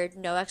disappeared,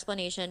 no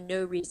explanation,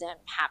 no reason,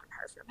 haven't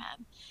heard from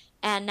him.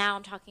 And now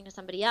I'm talking to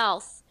somebody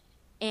else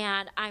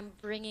and I'm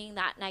bringing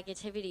that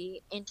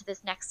negativity into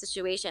this next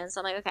situation. So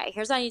I'm like, okay,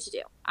 here's what I need to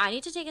do. I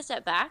need to take a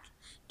step back,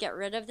 get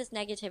rid of this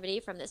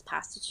negativity from this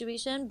past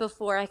situation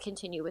before I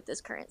continue with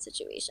this current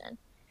situation.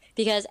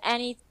 Because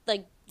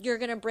like, you're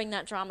going to bring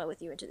that drama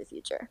with you into the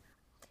future.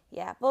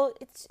 Yeah, well,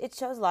 it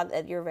shows a lot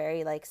that you're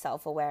very like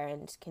self-aware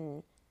and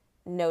can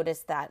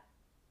notice that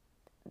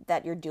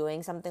you're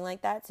doing something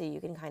like that, so you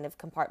can kind of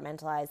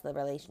compartmentalize the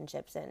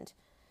relationships and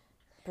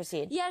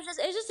proceed. Yeah,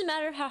 it's just a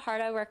matter of how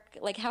hard I work,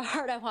 like how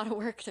hard I want to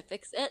work to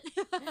fix it.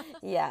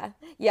 Yeah,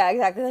 yeah,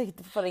 exactly.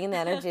 Like putting in the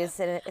energy is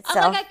in it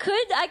I'm like,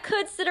 itself. I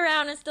could sit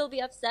around and still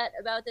be upset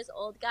about this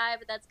old guy,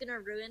 but that's gonna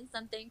ruin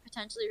something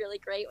potentially really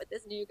great with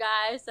this new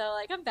guy. So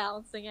like, I'm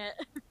balancing it.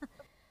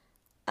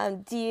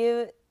 Do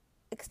you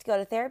go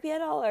to therapy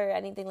at all or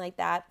anything like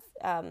that?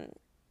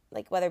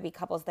 Like whether it be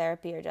couples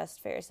therapy or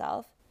just for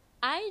yourself?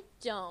 I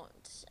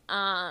don't.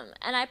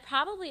 And I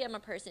probably am a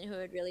person who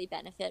would really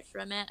benefit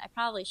from it. I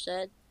probably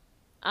should.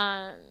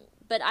 Um,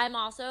 but I'm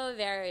also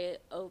very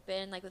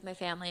open, like with my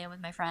family and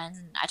with my friends,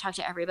 and I talk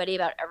to everybody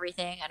about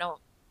everything. I don't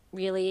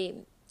really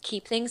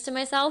keep things to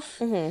myself.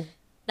 Mm-hmm.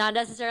 Not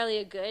necessarily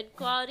a good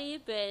quality,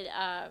 but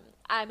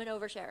I'm an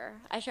oversharer.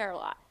 I share a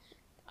lot.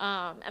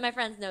 And my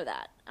friends know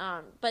that.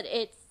 But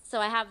it's so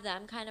I have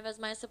them kind of as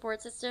my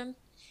support system.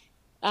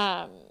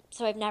 Um,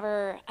 so I've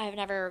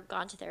never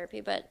gone to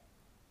therapy, but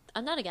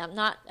I'm not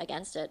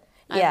against it.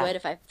 I Yeah. would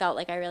if I felt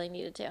like I really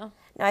needed to.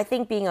 No, I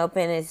think being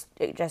open is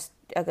just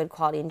a good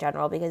quality in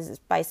general, because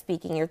by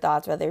speaking your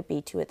thoughts, whether it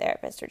be to a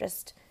therapist or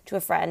just to a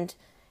friend,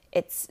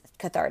 it's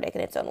cathartic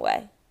in its own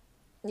way.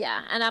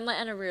 Yeah, and I'm like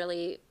in a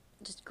really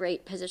just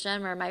great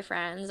position where my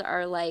friends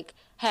are like,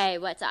 "Hey,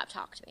 what's up?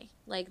 Talk to me."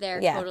 Like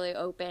they're Yeah. totally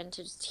open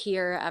to just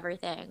hear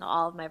everything,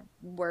 all of my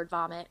word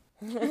vomit.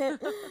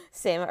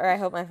 Same. Or I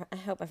hope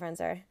my friends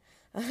are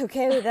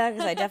okay with that,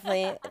 because I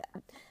definitely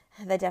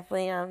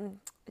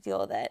deal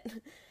with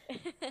it.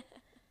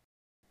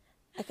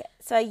 Okay,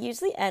 so I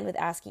usually end with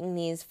asking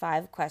these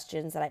 5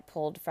 questions that I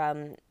pulled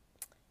from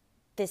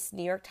this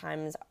New York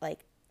Times,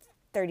 like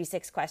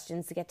 36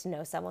 questions to get to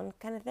know someone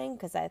kind of thing,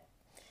 because I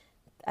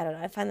don't know,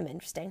 I find them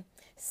interesting.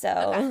 Okay,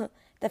 So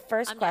the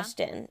first I'm down.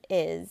 question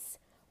is,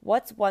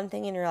 what's one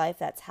thing in your life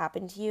that's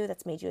happened to you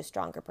that's made you a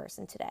stronger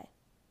person today?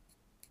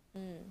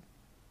 Mm.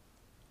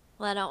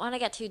 Well, I don't want to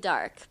get too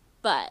dark,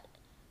 but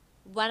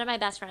one of my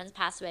best friends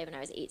passed away when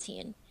I was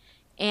 18.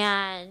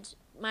 And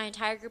my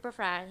entire group of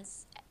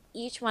friends,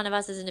 each one of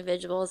us as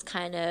individuals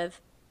kind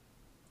of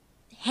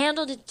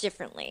handled it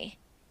differently.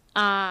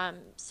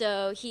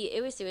 So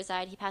it was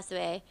suicide. He passed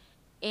away,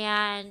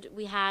 and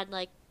we had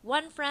like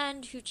one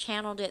friend who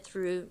channeled it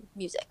through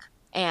music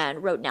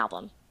and wrote an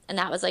album, and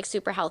that was like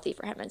super healthy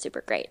for him and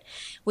super great.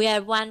 We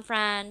had one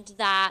friend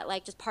that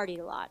like just partied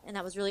a lot, and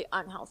that was really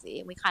unhealthy,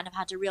 and we kind of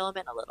had to reel him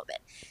in a little bit.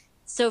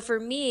 So for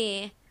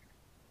me,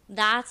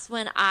 that's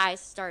when I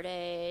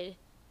started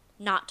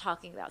not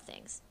talking about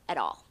things at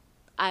all.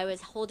 I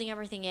was holding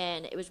everything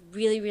in. It was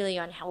really, really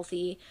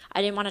unhealthy.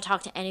 I didn't want to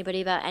talk to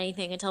anybody about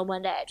anything until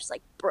one day I just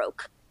like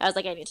broke. I was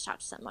like, I need to talk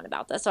to someone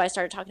about this. So I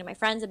started talking to my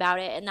friends about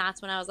it. And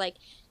that's when I was like,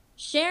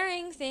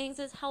 sharing things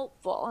is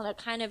helpful. And it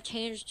kind of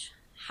changed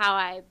how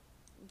I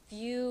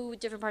view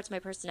different parts of my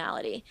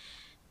personality.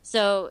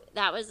 So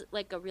that was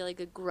like a really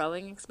good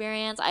growing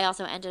experience. I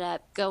also ended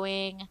up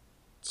going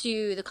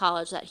to the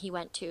college that he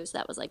went to, so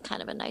that was like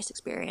kind of a nice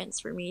experience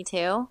for me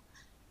too.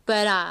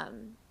 But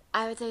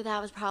I would say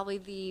that was probably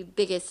the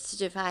biggest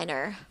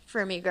definer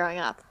for me growing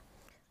up.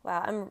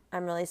 Wow,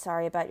 I'm really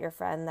sorry about your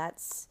friend.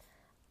 That's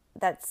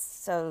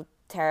so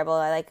terrible.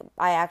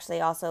 I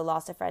actually also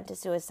lost a friend to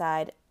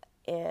suicide,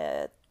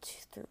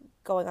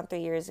 going on 3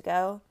 years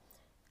ago,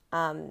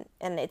 and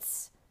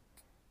it's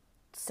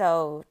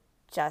so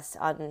just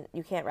on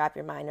you can't wrap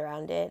your mind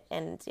around it,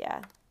 and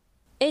yeah.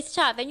 It's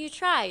tough, and you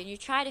try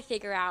to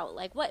figure out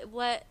like what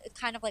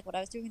kind of like what I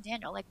was doing with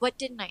Daniel, like what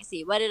didn't I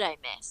see, what did I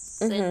miss,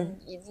 Hmm.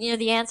 and you know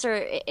the answer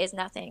is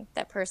nothing.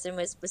 That person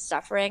was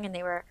suffering, and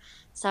they were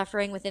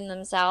suffering within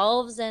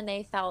themselves, and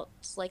they felt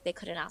like they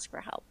couldn't ask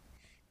for help.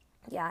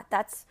 Yeah,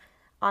 that's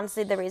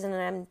honestly the reason that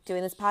I'm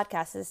doing this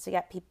podcast is to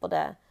get people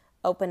to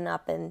open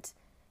up and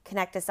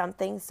connect to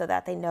something so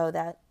that they know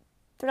that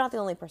they're not the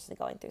only person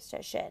going through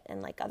shit,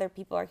 and like other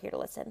people are here to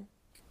listen.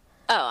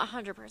 Oh,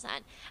 100%.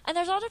 And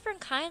there's all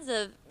different kinds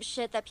of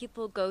shit that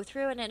people go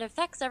through, and it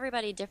affects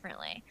everybody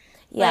differently.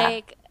 Yeah.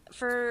 Like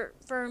for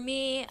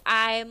me,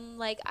 I'm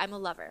a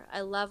lover.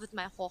 I love with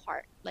my whole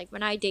heart. Like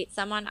when I date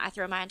someone, I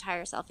throw my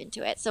entire self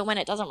into it. So when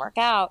it doesn't work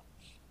out,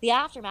 the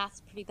aftermath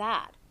is pretty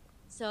bad.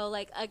 So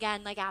like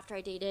again, like after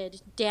I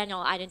dated Daniel,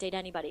 I didn't date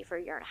anybody for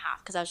a year and a half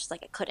because I was just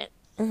like I couldn't.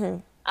 Hmm.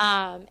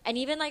 And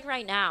even like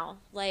right now,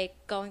 like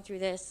going through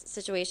this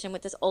situation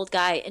with this old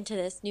guy into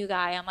this new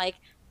guy, I'm like,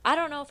 I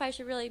don't know if I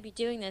should really be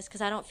doing this because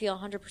I don't feel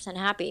 100%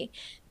 happy.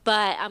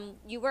 But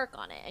you work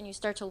on it and you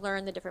start to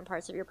learn the different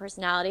parts of your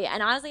personality.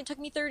 And honestly, it took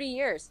me 30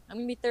 years. I'm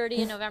going to be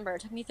 30 in November.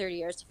 It took me 30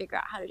 years to figure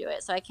out how to do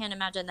it. So I can't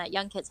imagine that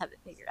young kids have it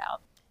figured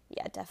out.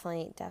 Yeah,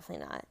 definitely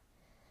not.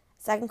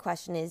 Second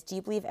question is, do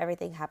you believe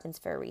everything happens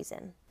for a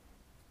reason?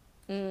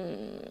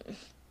 Mm.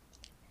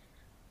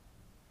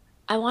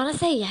 I want to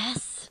say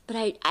yes, but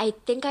I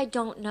think I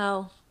don't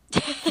know.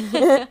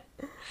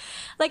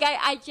 Like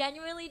I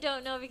genuinely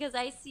don't know because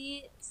I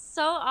see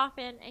so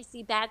often I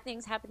see bad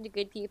things happen to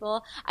good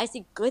people. I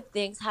see good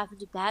things happen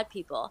to bad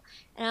people.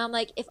 And I'm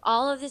like, if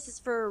all of this is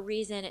for a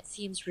reason, it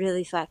seems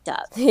really fucked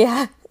up.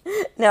 Yeah.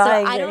 No, I So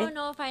I agree. don't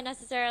know if I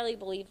necessarily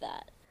believe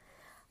that.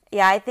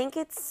 Yeah, I think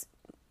it's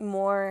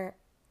more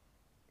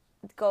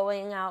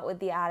going out with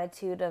the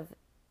attitude of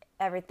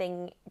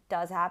everything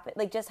does happen,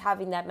 like just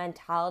having that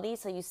mentality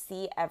so you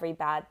see every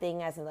bad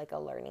thing as like a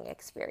learning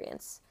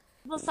experience.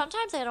 Well,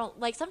 sometimes I don't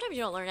like sometimes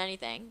you don't learn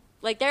anything.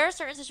 Like there are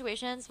certain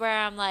situations where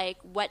I'm like,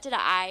 what did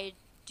I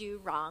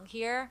do wrong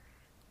here?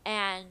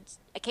 And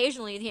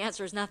occasionally the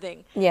answer is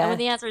nothing. And when Yeah.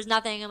 the answer is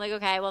nothing, I'm like,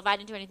 okay, well if I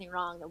didn't do anything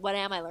wrong, then what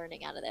am I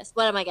learning out of this?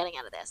 What am I getting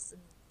out of this?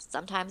 And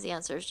sometimes the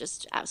answer is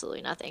just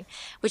absolutely nothing,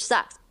 which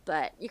sucks,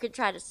 but you could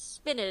try to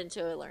spin it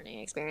into a learning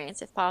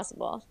experience if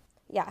possible.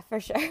 Yeah, for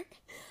sure.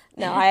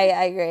 No, I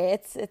agree.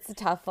 It's a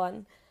tough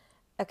one.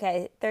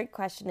 Okay, third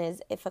question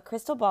is, if a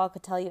crystal ball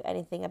could tell you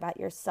anything about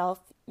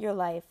yourself, your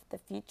life, the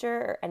future,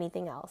 or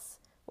anything else,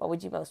 what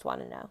would you most want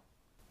to know?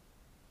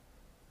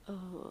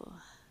 Oh,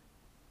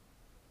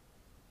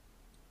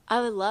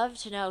 I would love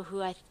to know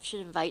who I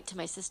should invite to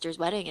my sister's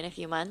wedding in a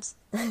few months.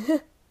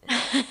 I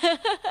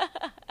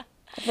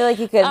feel like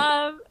you could.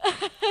 No,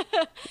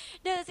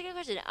 that's a good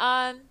question.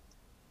 I'm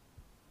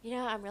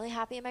really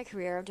happy in my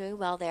career. I'm doing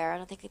well there. I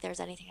don't think that there's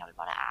anything I would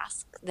want to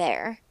ask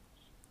there.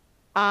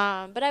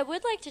 But I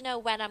would like to know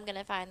when I'm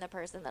gonna find the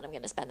person that I'm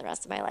gonna spend the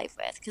rest of my life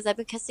with, because I've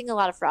been kissing a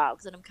lot of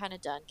frogs and I'm kind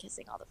of done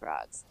kissing all the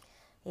frogs.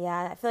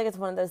 Yeah, I feel like it's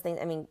one of those things.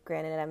 I mean,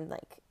 granted, I'm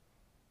like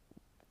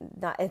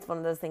not. It's one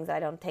of those things I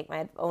don't take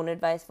my own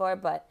advice for,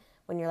 but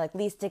when you're like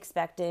least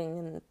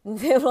expecting,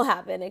 and it will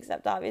happen.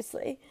 Except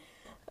obviously,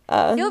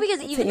 No, because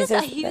to even use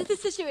this, this. even the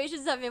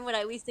situations I'm in when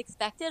I least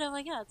expected, I'm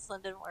like, yeah, this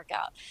one didn't work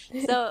out.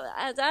 So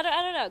I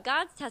don't know.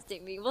 God's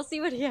testing me. We'll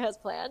see what He has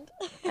planned.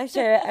 I'm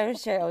sure. I'm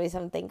sure it'll be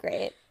something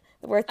great,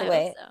 worth the I hope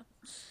wait.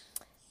 so.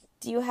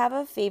 Do you have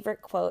a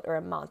favorite quote or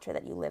a mantra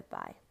that you live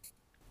by?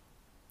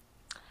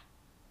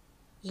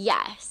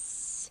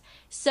 Yes.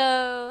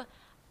 So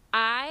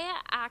I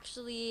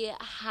actually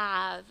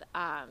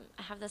I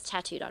have this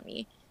tattooed on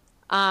me.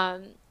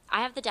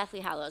 I have the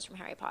Deathly Hallows from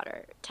Harry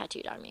Potter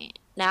tattooed on me.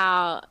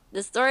 Now,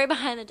 the story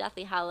behind the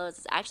Deathly Hallows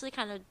is actually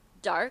kind of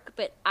dark,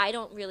 but I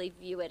don't really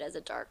view it as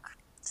a dark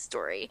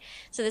story.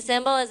 So the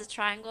symbol is a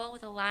triangle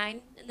with a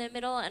line in the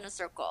middle and a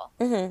circle.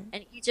 Mm-hmm.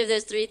 And each of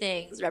those three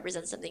things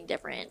represents something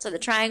different. So the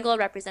triangle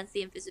represents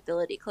the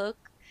invisibility cloak.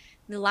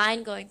 The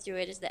line going through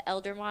it is the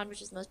Elder Wand,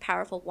 which is the most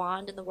powerful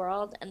wand in the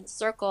world, and the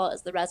circle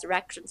is the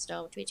Resurrection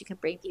Stone, which means you can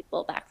bring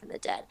people back from the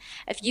dead.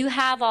 If you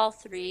have all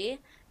three,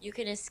 you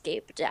can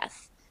escape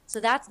death. So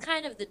that's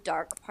kind of the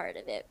dark part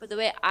of it. But the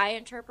way I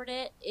interpret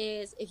it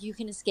is if you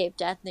can escape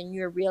death, then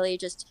you're really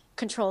just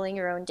controlling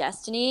your own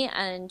destiny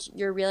and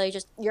you're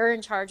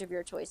in charge of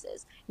your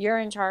choices. You're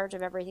in charge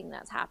of everything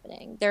that's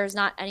happening. There's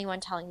not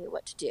anyone telling you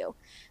what to do.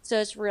 So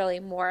it's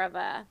really more of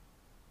a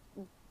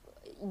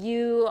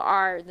you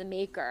are the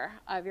maker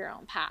of your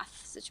own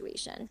path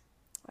situation.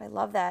 I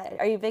love that.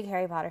 Are you a big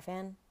Harry Potter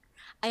fan?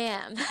 I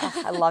am.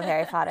 Oh, I love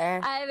Harry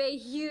Potter. I'm a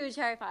huge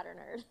Harry Potter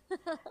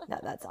nerd. No,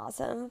 that's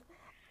awesome.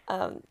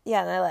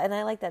 Yeah, and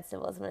I like that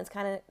symbolism, and it's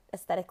kind of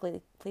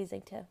aesthetically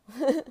pleasing too.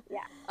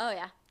 Yeah. Oh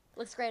yeah.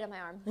 Looks great on my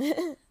arm.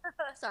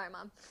 Sorry,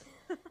 Mom.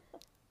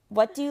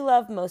 What do you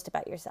love most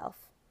about yourself?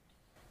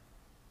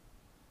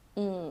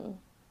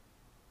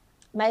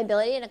 My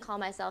ability to call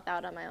myself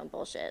out on my own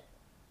bullshit.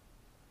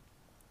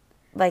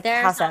 Like, There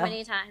are how so so?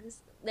 many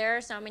times. There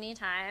are so many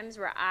times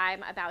where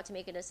I'm about to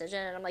make a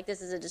decision and I'm like,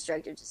 this is a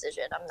destructive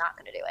decision. I'm not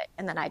going to do it.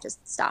 And then I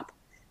just stop.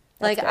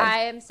 That's Like, good. I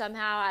am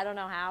somehow, I don't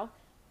know how.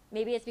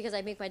 Maybe it's because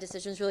I make my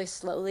decisions really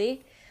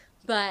slowly,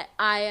 but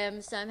I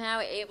am somehow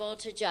able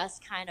to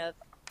just kind of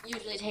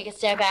usually take a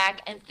step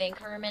back and think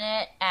for a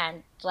minute.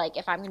 And, like,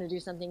 if I'm going to do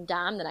something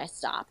dumb, then I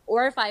stop.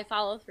 Or if I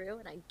follow through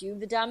and I do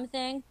the dumb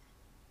thing,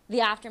 the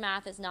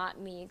aftermath is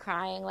not me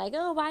crying, like,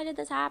 oh, why did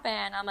this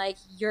happen? I'm like,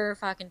 you're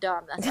fucking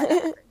dumb. That's why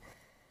that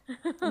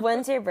happened.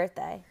 When's your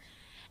birthday?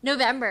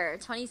 November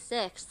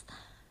 26th.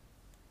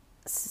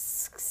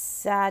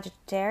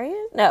 Sagittarius?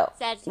 No.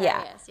 Yeah.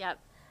 Sagittarius, yep.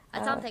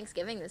 That's on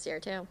Thanksgiving this year,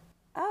 too.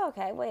 Oh,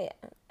 okay. Wait.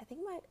 I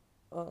think my.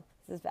 Oh,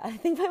 this is bad. I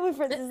think my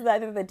birthday is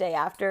either the day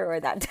after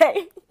or that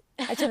day.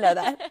 I should know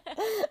that.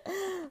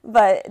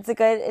 But it's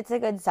a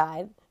good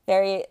sign.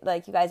 Very,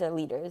 like, you guys are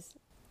leaders.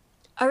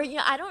 Or,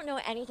 I don't know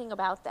anything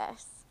about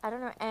this. I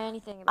don't know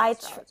anything about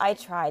astrology. I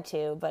try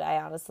to, but I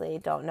honestly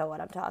don't know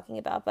what I'm talking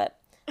about. But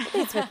I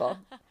think it's pretty cool.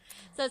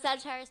 So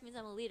Sagittarius means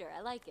I'm a leader.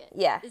 I like it.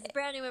 Yeah. This is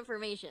brand new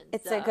information.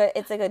 It's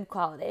a good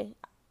quality,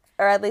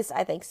 or at least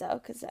I think so,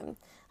 because I'm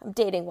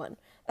dating one.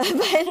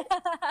 But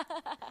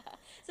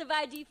so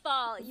by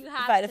default, you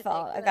have by to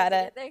default,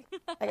 think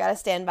I gotta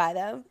stand by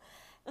them.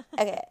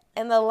 Okay,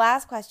 and the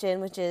last question,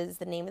 which is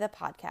the name of the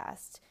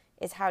podcast,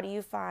 is how do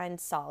you find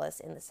solace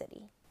in the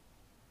city?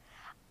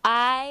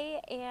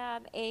 I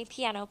am a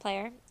piano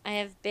player. I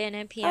have been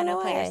a piano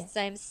player since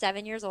I'm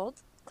 7 years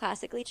old,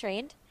 classically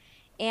trained,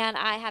 and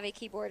I have a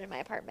keyboard in my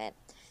apartment.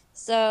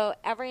 So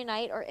every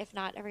night, or if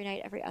not every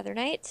night, every other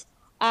night,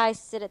 I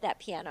sit at that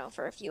piano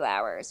for a few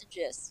hours and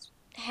just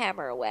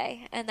hammer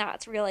away. And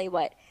that's really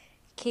what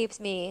keeps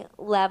me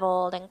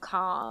leveled and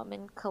calm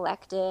and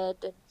collected.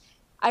 And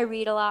I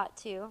read a lot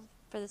too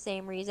for the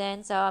same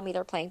reason. So I'm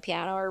either playing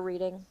piano or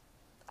reading.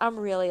 I'm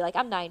really like,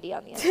 I'm 90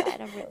 on the inside.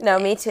 I'm really No,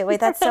 me too.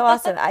 Wait, that's so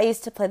awesome. I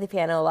used to play the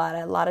piano a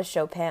lot of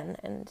Chopin,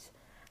 and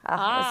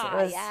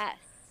yes.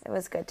 it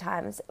was good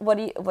times. What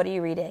are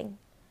you reading?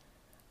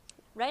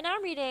 Right now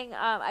I'm reading,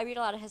 I read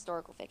a lot of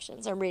historical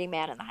fiction. So I'm reading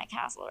Man in the High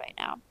Castle right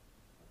now.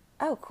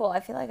 Oh, cool.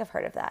 I feel like I've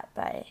heard of that.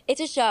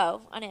 It's a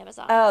show on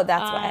Amazon. Oh,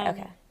 that's why.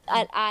 Okay.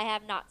 I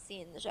have not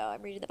seen the show.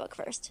 I'm reading the book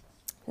first.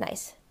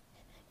 Nice.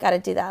 Got to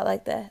do that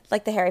like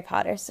the Harry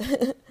Potters.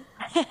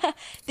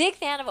 Big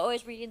fan of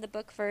always reading the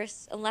book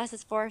first, unless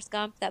it's Forrest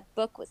Gump. That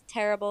book was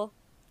terrible.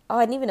 Oh,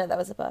 I didn't even know that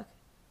was a book.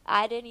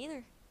 I didn't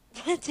either.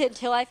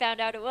 Until I found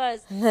out it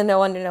was. No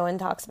wonder no one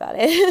talks about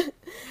it.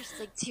 There's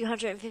like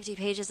 250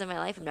 pages in my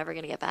life I'm never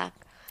going to get back.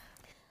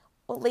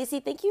 Well, Lacey,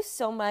 thank you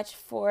so much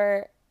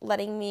for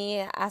letting me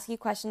ask you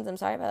questions. I'm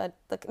sorry about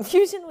the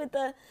confusion with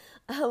the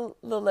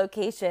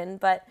location,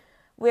 but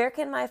where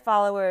can my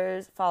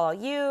followers follow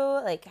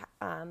you?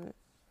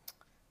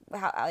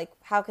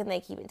 How can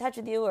they keep in touch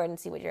with you and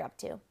see what you're up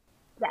to?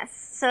 Yes.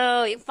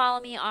 So you can follow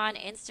me on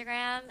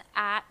Instagram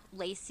at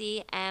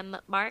Lacey M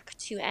Mark,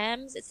 2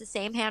 M's. It's the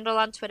same handle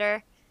on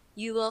Twitter.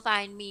 You will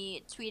find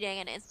me tweeting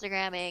and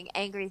Instagramming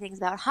angry things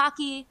about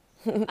hockey,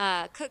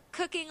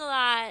 cooking a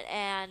lot,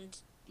 and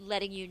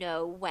letting you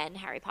know when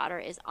Harry Potter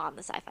is on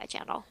the Sci-Fi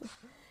Channel.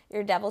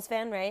 You're a Devils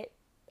fan, right?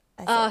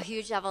 Oh,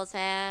 huge Devils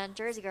fan.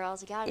 Jersey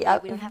girls, you got it.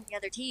 Yep. We don't have any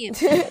other teams.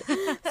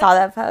 Saw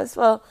that post.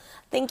 Well,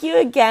 thank you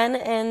again,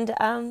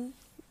 and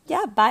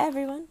yeah, bye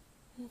everyone.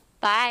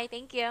 Bye.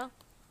 Thank you.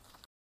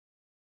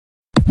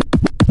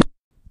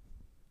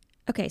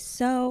 Okay,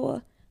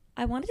 so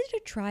I wanted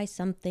to try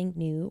something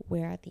new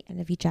where at the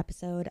end of each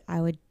episode I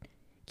would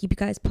keep you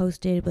guys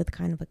posted with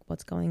kind of like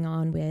what's going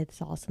on with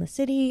Solace in the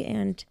City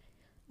and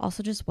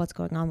also just what's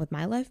going on with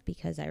my life,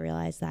 because I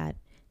realized that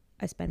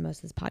I spend most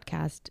of this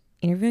podcast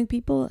interviewing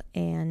people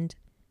and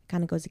it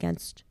kind of goes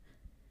against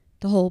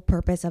the whole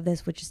purpose of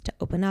this, which is to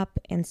open up.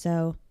 And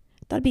so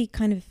I thought it'd be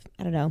kind of,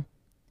 I don't know,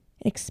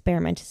 an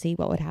experiment to see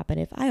what would happen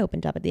if I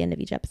opened up at the end of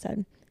each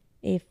episode.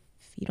 If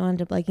you don't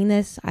end up liking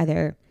this,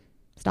 either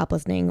stop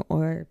listening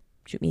or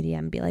shoot me a DM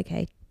and be like,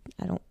 hey,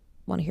 I don't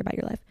want to hear about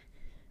your life,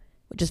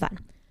 which is fine.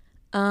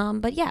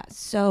 But yeah,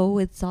 so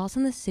with Solace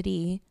in the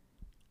City,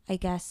 I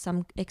guess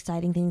some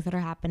exciting things that are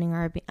happening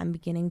are I'm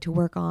beginning to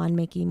work on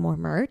making more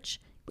merch,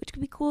 which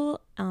could be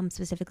cool,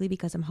 specifically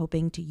because I'm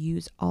hoping to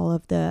use all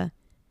of the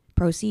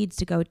proceeds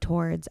to go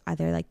towards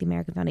either like the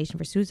American Foundation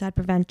for Suicide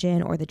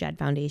Prevention or the JED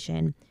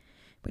Foundation,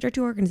 which are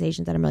two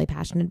organizations that I'm really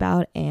passionate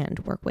about and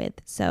work with.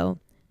 So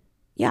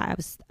yeah,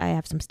 I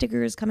have some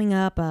stickers coming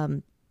up,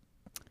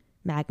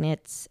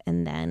 magnets,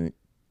 and then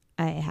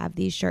I have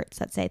these shirts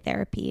that say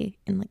therapy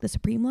and like the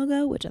Supreme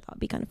logo, which I thought would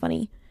be kind of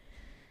funny.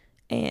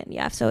 And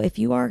yeah, so if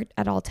you are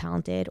at all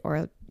talented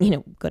or,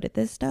 good at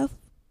this stuff,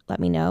 let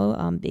me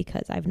know,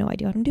 because I have no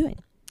idea what I'm doing.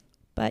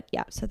 But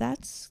yeah, so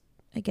that's,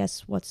 I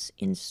guess, what's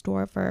in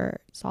store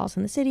for Solace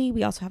in the City.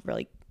 We also have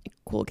really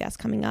cool guests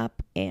coming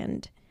up,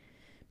 and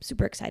I'm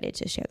super excited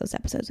to share those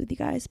episodes with you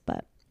guys.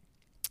 But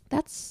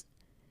that's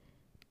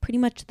pretty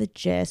much the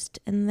gist.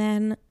 And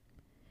then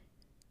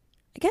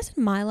I guess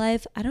in my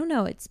life, I don't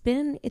know,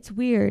 it's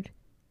weird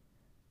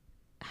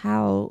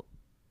how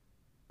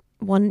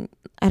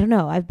I don't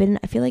know, I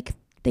feel like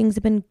things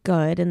have been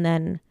good, and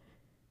then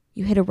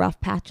you hit a rough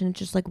patch, and it's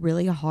just like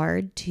really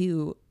hard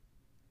to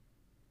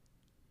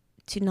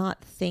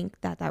not think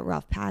that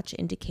rough patch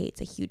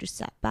indicates a huge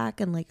setback,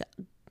 and like,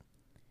 I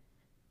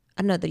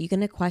don't know, that you're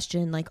going to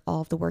question like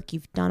all of the work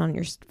you've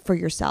done for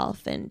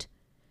yourself and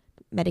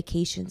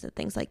medications and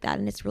things like that.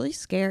 And it's really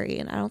scary.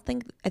 And I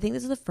think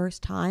this is the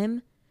first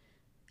time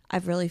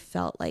I've really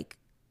felt like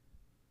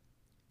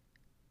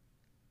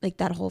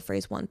that whole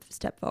phrase, one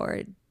step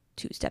forward,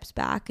 two steps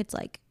back. It's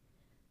like,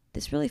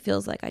 this really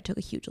feels like I took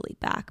a huge leap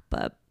back,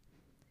 but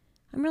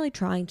I'm really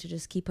trying to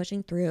just keep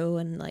pushing through.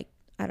 And like,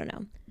 I don't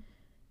know.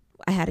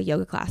 I had a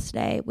yoga class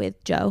today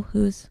with Jo,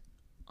 who's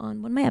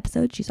on one of my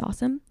episodes. She's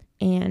awesome.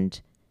 And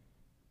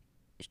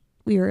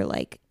we were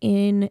like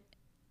in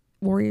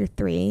Warrior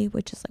 3,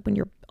 which is like when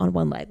you're on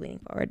one leg leaning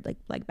forward, like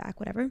leg back,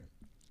 whatever.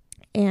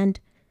 And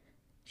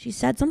she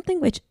said something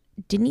which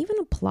didn't even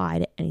apply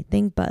to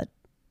anything but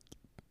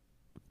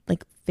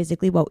like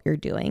physically what you're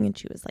doing. And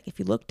she was like, if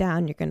you look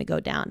down, you're going to go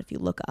down. If you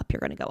look up, you're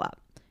going to go up.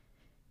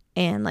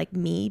 And like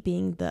me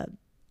being the,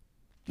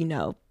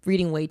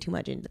 reading way too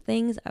much into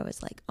things, I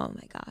was like, oh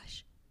my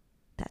gosh,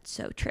 that's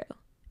so true.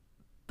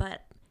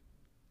 But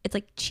it's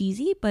like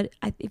cheesy, but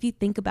if you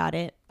think about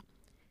it,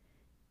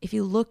 if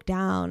you look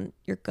down,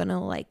 you're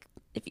gonna like,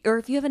 if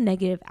you have a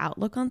negative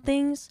outlook on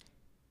things,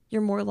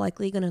 you're more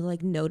likely gonna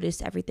like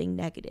notice everything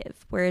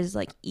negative. Whereas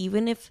like,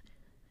 even if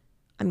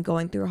I'm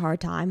going through a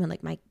hard time and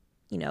like my,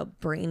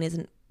 brain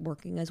isn't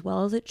working as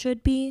well as it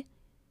should be,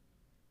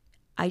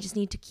 I just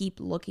need to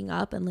keep looking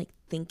up and like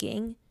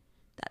thinking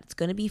that it's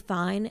gonna be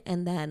fine.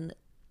 And then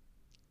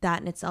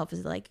that in itself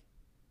is like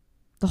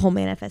the whole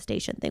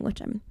manifestation thing,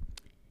 which I'm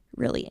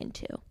really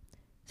into.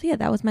 So yeah,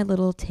 that was my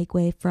little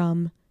takeaway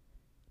from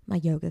my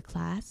yoga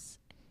class.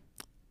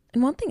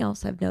 And one thing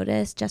else I've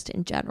noticed just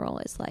in general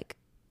is like,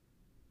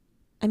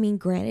 I mean,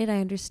 granted, I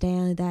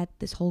understand that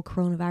this whole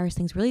coronavirus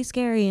thing's really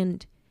scary,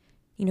 and,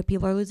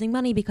 people are losing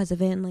money because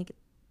of it, and like,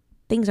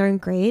 things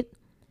aren't great.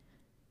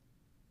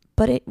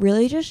 But it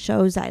really just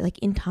shows that like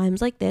in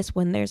times like this,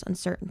 when there's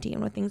uncertainty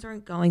and when things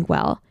aren't going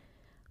well,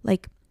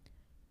 like,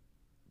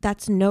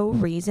 that's no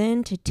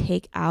reason to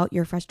take out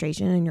your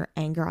frustration and your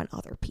anger on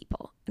other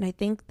people. And I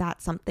think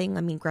that's something,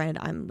 I mean, granted,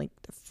 I'm like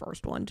the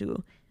first one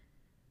to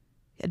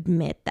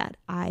admit that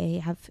I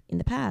have in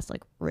the past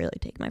like really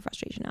taken my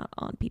frustration out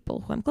on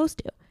people who I'm close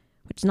to,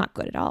 which is not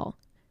good at all.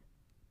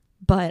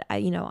 But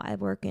I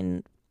work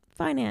in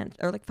finance,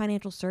 or like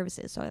financial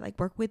services, so I like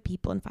work with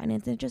people in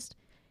finance, and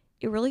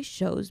it really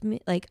shows me,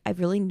 like, I've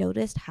really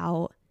noticed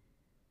how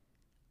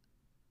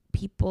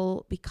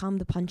people become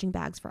the punching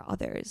bags for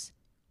others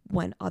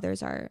when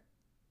others are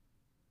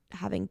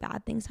having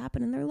bad things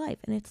happen in their life,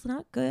 and it's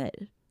not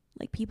good.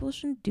 Like, people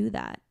shouldn't do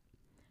that.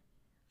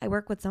 I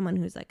work with someone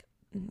who's like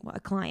a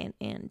client,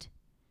 and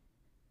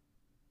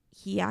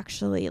he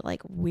actually,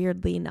 like,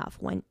 weirdly enough,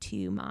 went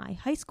to my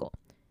high school,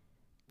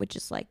 which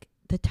is like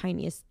the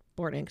tiniest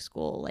boarding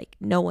school. Like,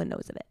 no one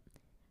knows of it.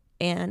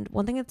 And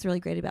one thing that's really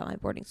great about my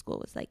boarding school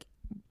was like,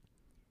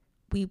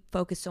 we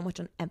focus so much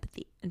on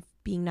empathy and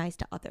being nice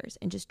to others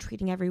and just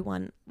treating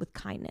everyone with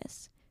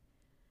kindness.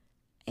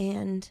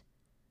 And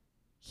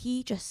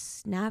he just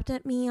snapped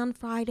at me on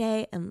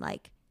Friday and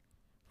like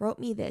wrote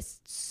me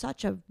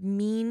such a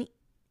mean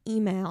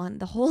email. And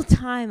the whole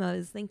time I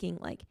was thinking,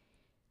 like,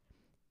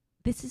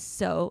 this is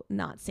so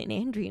not St.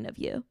 Andrean of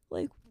you.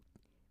 Like,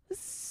 this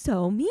is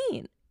so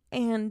mean.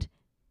 And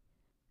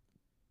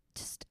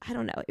just, I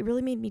don't know, it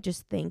really made me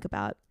just think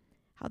about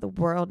how the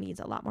world needs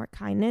a lot more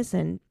kindness.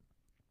 And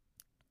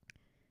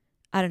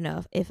I don't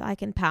know if I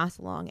can pass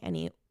along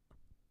any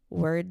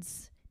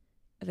words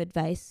of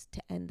advice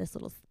to end this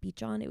little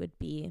speech on, it would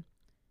be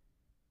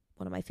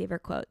one of my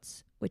favorite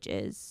quotes, which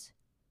is,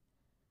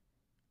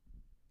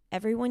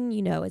 everyone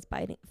you know is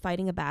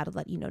fighting a battle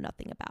that you know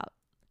nothing about.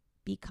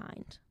 Be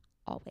kind,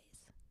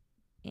 always.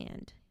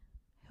 And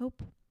I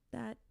hope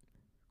that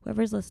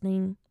whoever's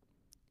listening,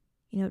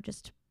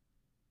 just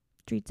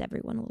treats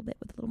everyone a little bit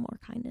with a little more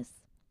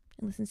kindness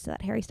and listens to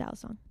that Harry Styles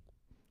song.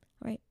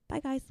 All right, bye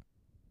guys.